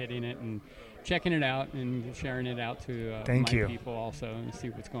forward to hitting it and checking it out and sharing it out to people also and see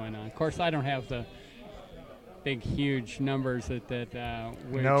what's going on. Of course, I don't have the big, huge numbers that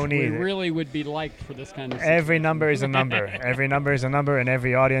we really would be liked for this kind of stuff. Every number is a number. Every number is a number, and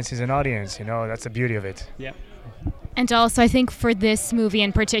every audience is an audience. That's the beauty of it. Yep. And also, I think for this movie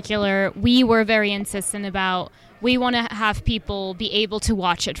in particular, we were very insistent about, we want to have people be able to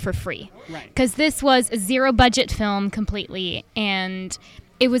watch it for free. Right. Because this was a zero-budget film completely, and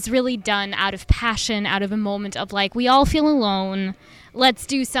it was really done out of passion, out of a moment of like, we all feel alone. Let's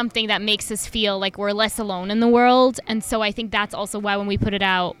do something that makes us feel like we're less alone in the world. And so I think that's also why when we put it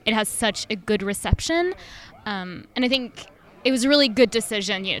out, it has such a good reception. And I think it was a really good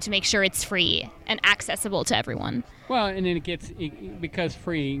decision, to make sure it's free and accessible to everyone. Well, and then because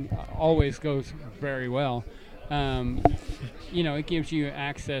free always goes very well. It gives you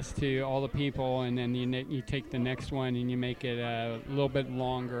access to all the people, and then you take the next one and you make it a little bit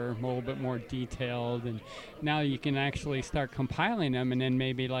longer, a little bit more detailed, and now you can actually start compiling them, and then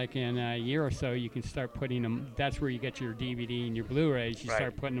maybe like in a year or so you can start putting them. That's where you get your DVD and your Blu-rays. You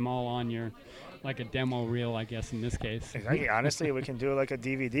start putting them all on your, like a demo reel, I guess, in this case. Exactly. Honestly, we can do like a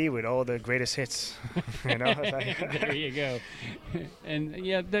DVD with all the greatest hits. There you go. And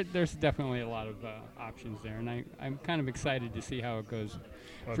yeah, there's definitely a lot of options there, and I'm kind of excited to see how it goes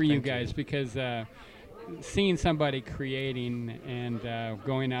for you guys, because seeing somebody creating and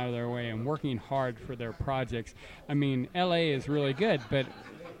going out of their way and working hard for their projects. I mean, LA is really good, but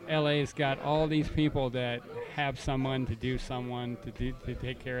LA's got all these people that have someone to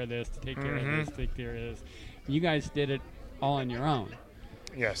take care of this, to take care of this, to take care of this. You guys did it all on your own.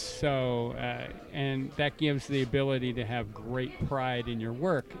 Yes. So, and that gives the ability to have great pride in your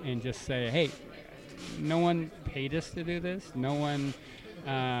work and just say, hey, no one paid us to do this. No one,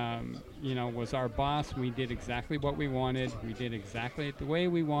 was our boss. We did exactly what we wanted. We did exactly it the way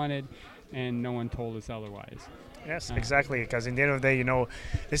we wanted, and no one told us otherwise. Yes, exactly. Because in the end of the day,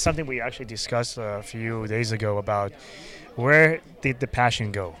 this is something we actually discussed a few days ago about where did the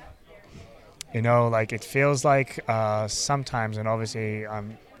passion go? It feels like sometimes, and obviously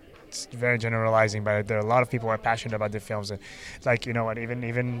it's very generalizing, but there are a lot of people who are passionate about the films. And like,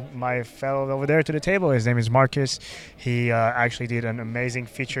 even my fellow over there to the table, his name is Marcus. He actually did an amazing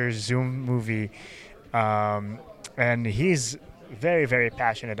feature Zoom movie, and he's very, very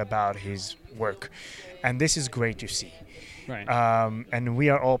passionate about his work. And this is great to see. Right. And we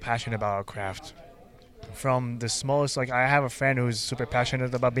are all passionate about our craft. From the smallest, like I have a friend who's super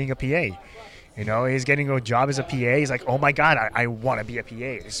passionate about being a PA. He's getting a job as a PA. He's like, oh my God, I want to be a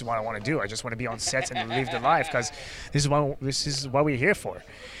PA. This is what I want to do. I just want to be on sets and live the life, because this is what we're here for.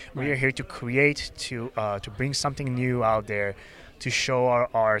 We are here to create, to bring something new out there, to show our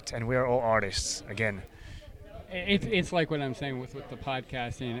art, and we are all artists, again. It's like what I'm saying with the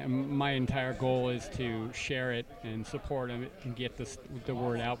podcasting. My entire goal is to share it and support it and get the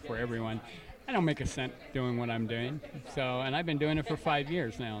word out for everyone. I don't make a cent doing what I'm doing, and I've been doing it for 5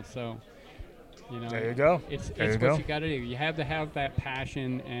 years now. So, there you go. It's what you got to do. You have to have that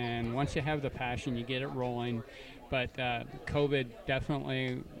passion, and once you have the passion, you get it rolling. But COVID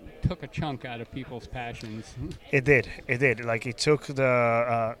definitely took a chunk out of people's passions. It did. Like, it took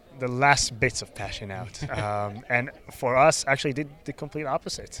the last bits of passion out. And for us, actually did the complete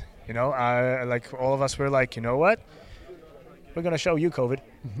opposite. Like all of us were like, you know what? We're going to show you, COVID.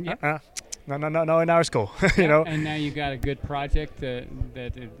 Yep. No, in our school. And now you got a good project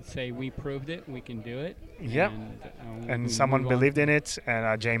that say we proved it, we can do it. Yeah. And someone believed in it.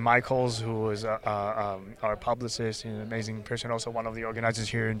 And Jay Michaels, who was our publicist, an amazing person, also one of the organizers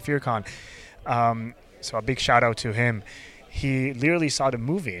here in FearCon. So a big shout out to him. He literally saw the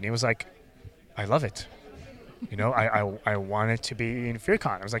movie and he was like, I love it. I want it to be in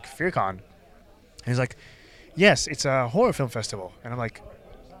FearCon. I was like, FearCon? And he's like, yes, it's a horror film festival. And I'm like,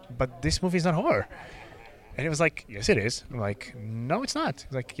 but this movie is not horror. And it was like, yes, it is. I'm like, no, it's not.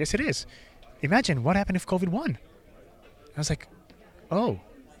 He's like, yes, it is. Imagine what happened if COVID won. I was like, oh,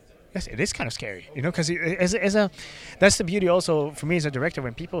 yes, it is kind of scary, because that's the beauty also for me as a director.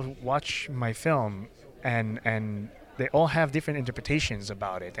 When people watch my film and they all have different interpretations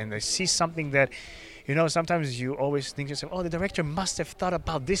about it, and they see something that, sometimes you always think to yourself, oh, the director must have thought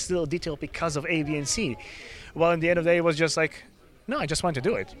about this little detail because of A, B, and C. Well, in the end of the day, it was just like, no, I just wanted to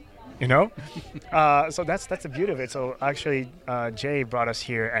do it, So that's the beauty of it. So actually, Jay brought us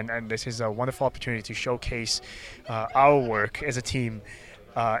here, and this is a wonderful opportunity to showcase our work as a team,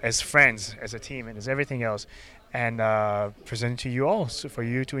 as friends, as a team, and as everything else, and present it to you all for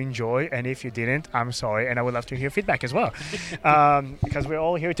you to enjoy. And if you didn't, I'm sorry, and I would love to hear feedback as well, because we're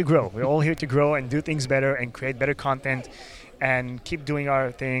all here to grow. We're all here to grow and do things better and create better content, and keep doing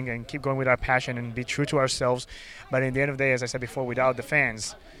our thing and keep going with our passion and be true to ourselves. But in the end of the day, as I said before, without the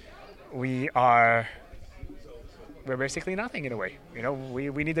fans, we're basically nothing in a way.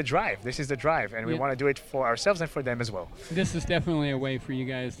 We need the drive. This is the drive, and we want to do it for ourselves and for them as well. This is definitely a way for you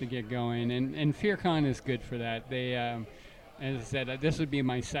guys to get going, and FearCon is good for that. They, as I said, this would be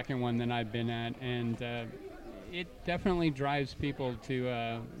my second one that I've been at, and it definitely drives people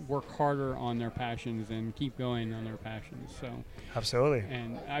to work harder on their passions and keep going on their passions. So absolutely.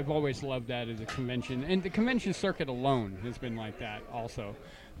 And I've always loved that as a convention, and the convention circuit alone has been like that also.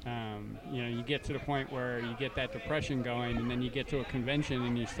 You get to the point where you get that depression going, and then you get to a convention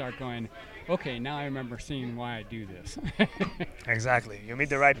and you start going, okay, now I remember seeing why I do this. Exactly. You meet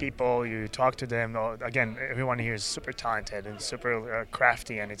the right people, you talk to them. Again, everyone here is super talented and super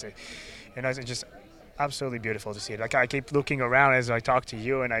crafty, and it's just absolutely beautiful to see it. Like, I keep looking around as I talk to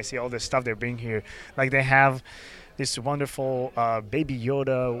you, and I see all this stuff they bring here. Like, they have this wonderful Baby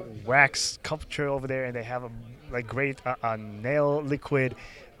Yoda wax sculpture over there, and they have a great nail liquid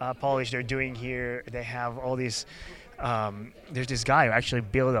polish they're doing here. They have all these. There's this guy who actually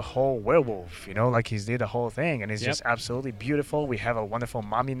built a whole werewolf, like he did the whole thing, and it's just absolutely beautiful. We have a wonderful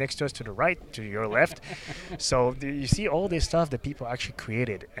mommy next to us to the right, to your left. So you see all this stuff that people actually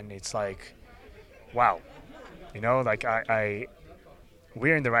created, and it's like, wow,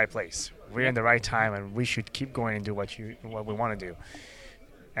 we're in the right place. We're in the right time, and we should keep going and do what we want to do.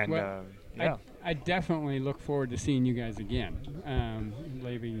 And I definitely look forward to seeing you guys again,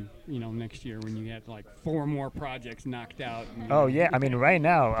 maybe next year when you get like 4 more projects knocked out. Oh yeah, I mean right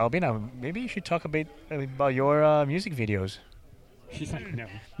now, Albina, maybe you should talk a bit about your music videos. She's like,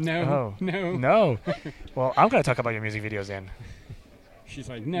 no. Well, I'm gonna talk about your music videos then. She's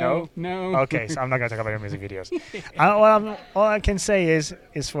like, no. Okay, so I'm not gonna talk about your music videos. All I can say is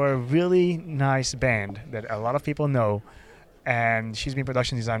for a really nice band that a lot of people know, and she's been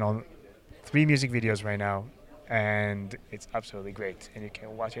production design on 3 music videos right now, and it's absolutely great. And you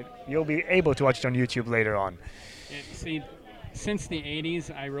can watch it. You'll be able to watch it on YouTube later on. See, since the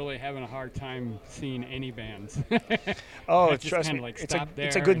 80s, I really having a hard time seeing any bands. Oh, trust me,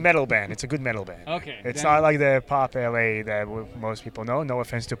 it's a good metal band. It's a good metal band. Okay. It's not like the Pop LA that most people know. No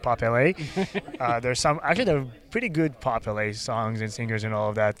offense to Pop LA. There are pretty good Pop LA songs and singers and all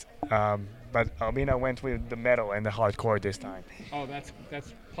of that. But Albina went with the metal and the hardcore this time. Oh, that's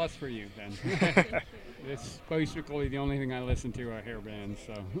plus for you then. It's basically the only thing I listen to are hair bands.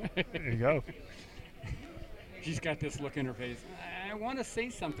 So there you go. She's got this look in her face. I want to say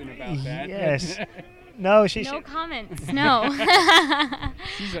something about that. Yes. No, no comments. No.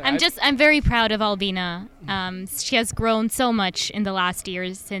 I'm very proud of Albina. She has grown so much in the last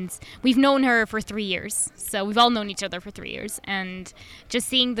years since we've known her for 3 years. So we've all known each other for 3 years, and just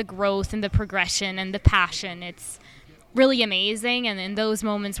seeing the growth and the progression and the passion, it's really amazing. And in those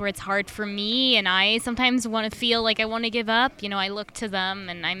moments where it's hard for me and I sometimes want to feel like I want to give up, I look to them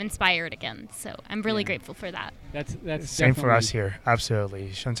and I'm inspired again. So I'm really grateful for that. That's same for us here.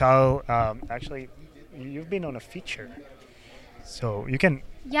 Absolutely. Chantal, actually, you've been on a feature, so you can.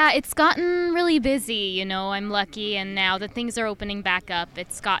 Yeah, it's gotten really busy. I'm lucky, and now that things are opening back up,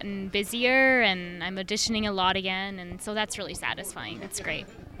 it's gotten busier, and I'm auditioning a lot again, and so that's really satisfying. It's great.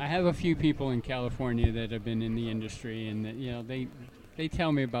 I have a few people in California that have been in the industry, and that, they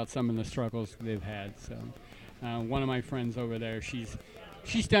tell me about some of the struggles they've had. So, one of my friends over there, she's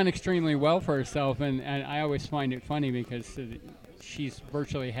done extremely well for herself, and I always find it funny because she's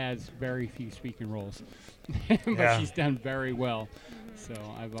virtually has very few speaking roles, but she's done very well. So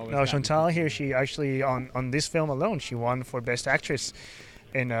I've always. No, Chantal here. She actually on this film alone, she won for Best Actress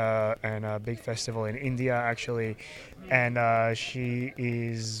in a big festival in India actually, and she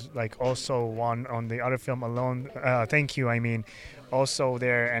is also won on the other film alone. Thank You, I mean, also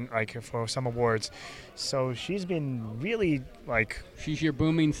there and for some awards. So she's been really she's your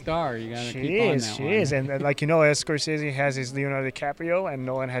booming star. You gotta keep on that She is, and as Scorsese has his Leonardo DiCaprio and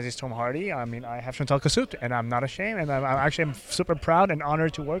Nolan has his Tom Hardy. I mean, I have Chantal Kasut, and I'm not ashamed, and I'm super proud and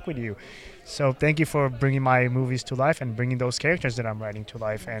honored to work with you. So thank you for bringing my movies to life and bringing those characters that I'm writing to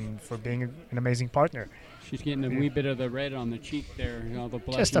life, and for being an amazing partner. She's getting a wee bit of the red on the cheek there, and all the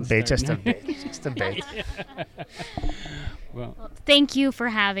blushes. Just a bit. Well, thank you for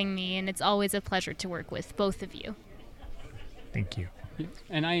having me, and it's always a pleasure to work with both of you. Thank you.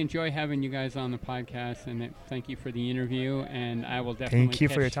 And I enjoy having you guys on the podcast, and thank you for the interview. And I will definitely thank you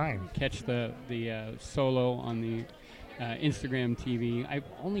for your time. Catch the solo on the Instagram TV. I've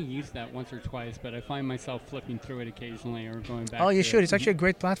only used that once or twice, but I find myself flipping through it occasionally or going back. Oh, you should. It's actually a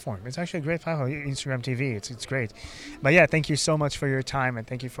great platform. Instagram TV. It's great. But yeah, thank you so much for your time, and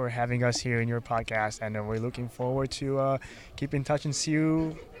thank you for having us here in your podcast. And we're looking forward to keep in touch and see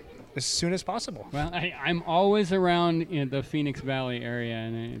you as soon as possible. Well, I'm always around in the Phoenix Valley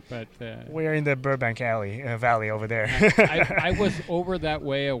area, but we're in the Burbank Valley over there. I was over that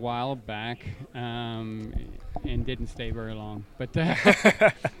way a while back. And didn't stay very long, but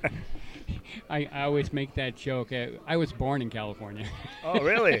I always make that joke. I was born in California. Oh,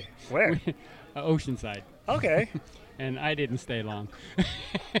 really? Where? Oceanside. Okay. And I didn't stay long.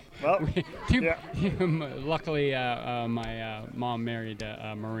 Well, luckily, my mom married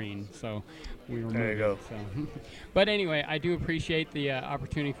a Marine, so we were there you go. So. But anyway, I do appreciate the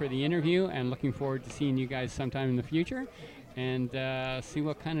opportunity for the interview, and looking forward to seeing you guys sometime in the future, and see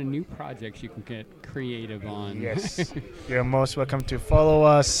what kind of new projects you can get creative on. Yes. You're most welcome to follow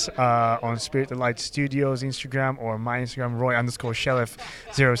us on Spirit of Light Studios Instagram or my Instagram,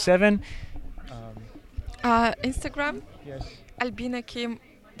 Roy_Shelef07. Instagram? Yes. Albina Kim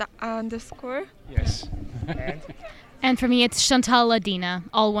 _. Yes. And for me, it's Chantal Ladina,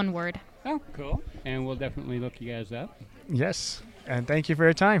 all one word. Oh, cool. And we'll definitely look you guys up. Yes. And thank you for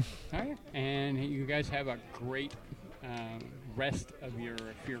your time. All right. And you guys have a great rest of your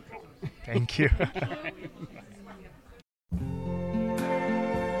FearCon. Thank you.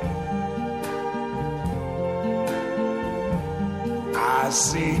 I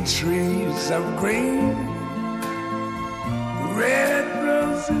see trees of green, red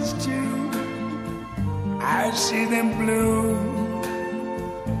roses too. I see them bloom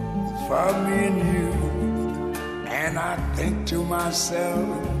for me and you. And I think to myself,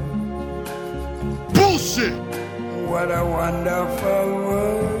 bullshit! What a wonderful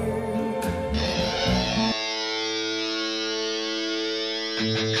world.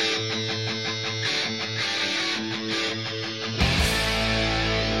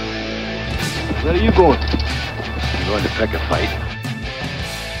 Where are you going? I'm going to pick a fight.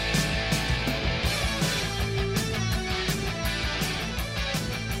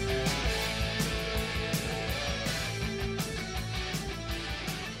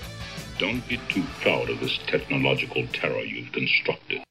 Don't be too proud of this technological terror you've constructed.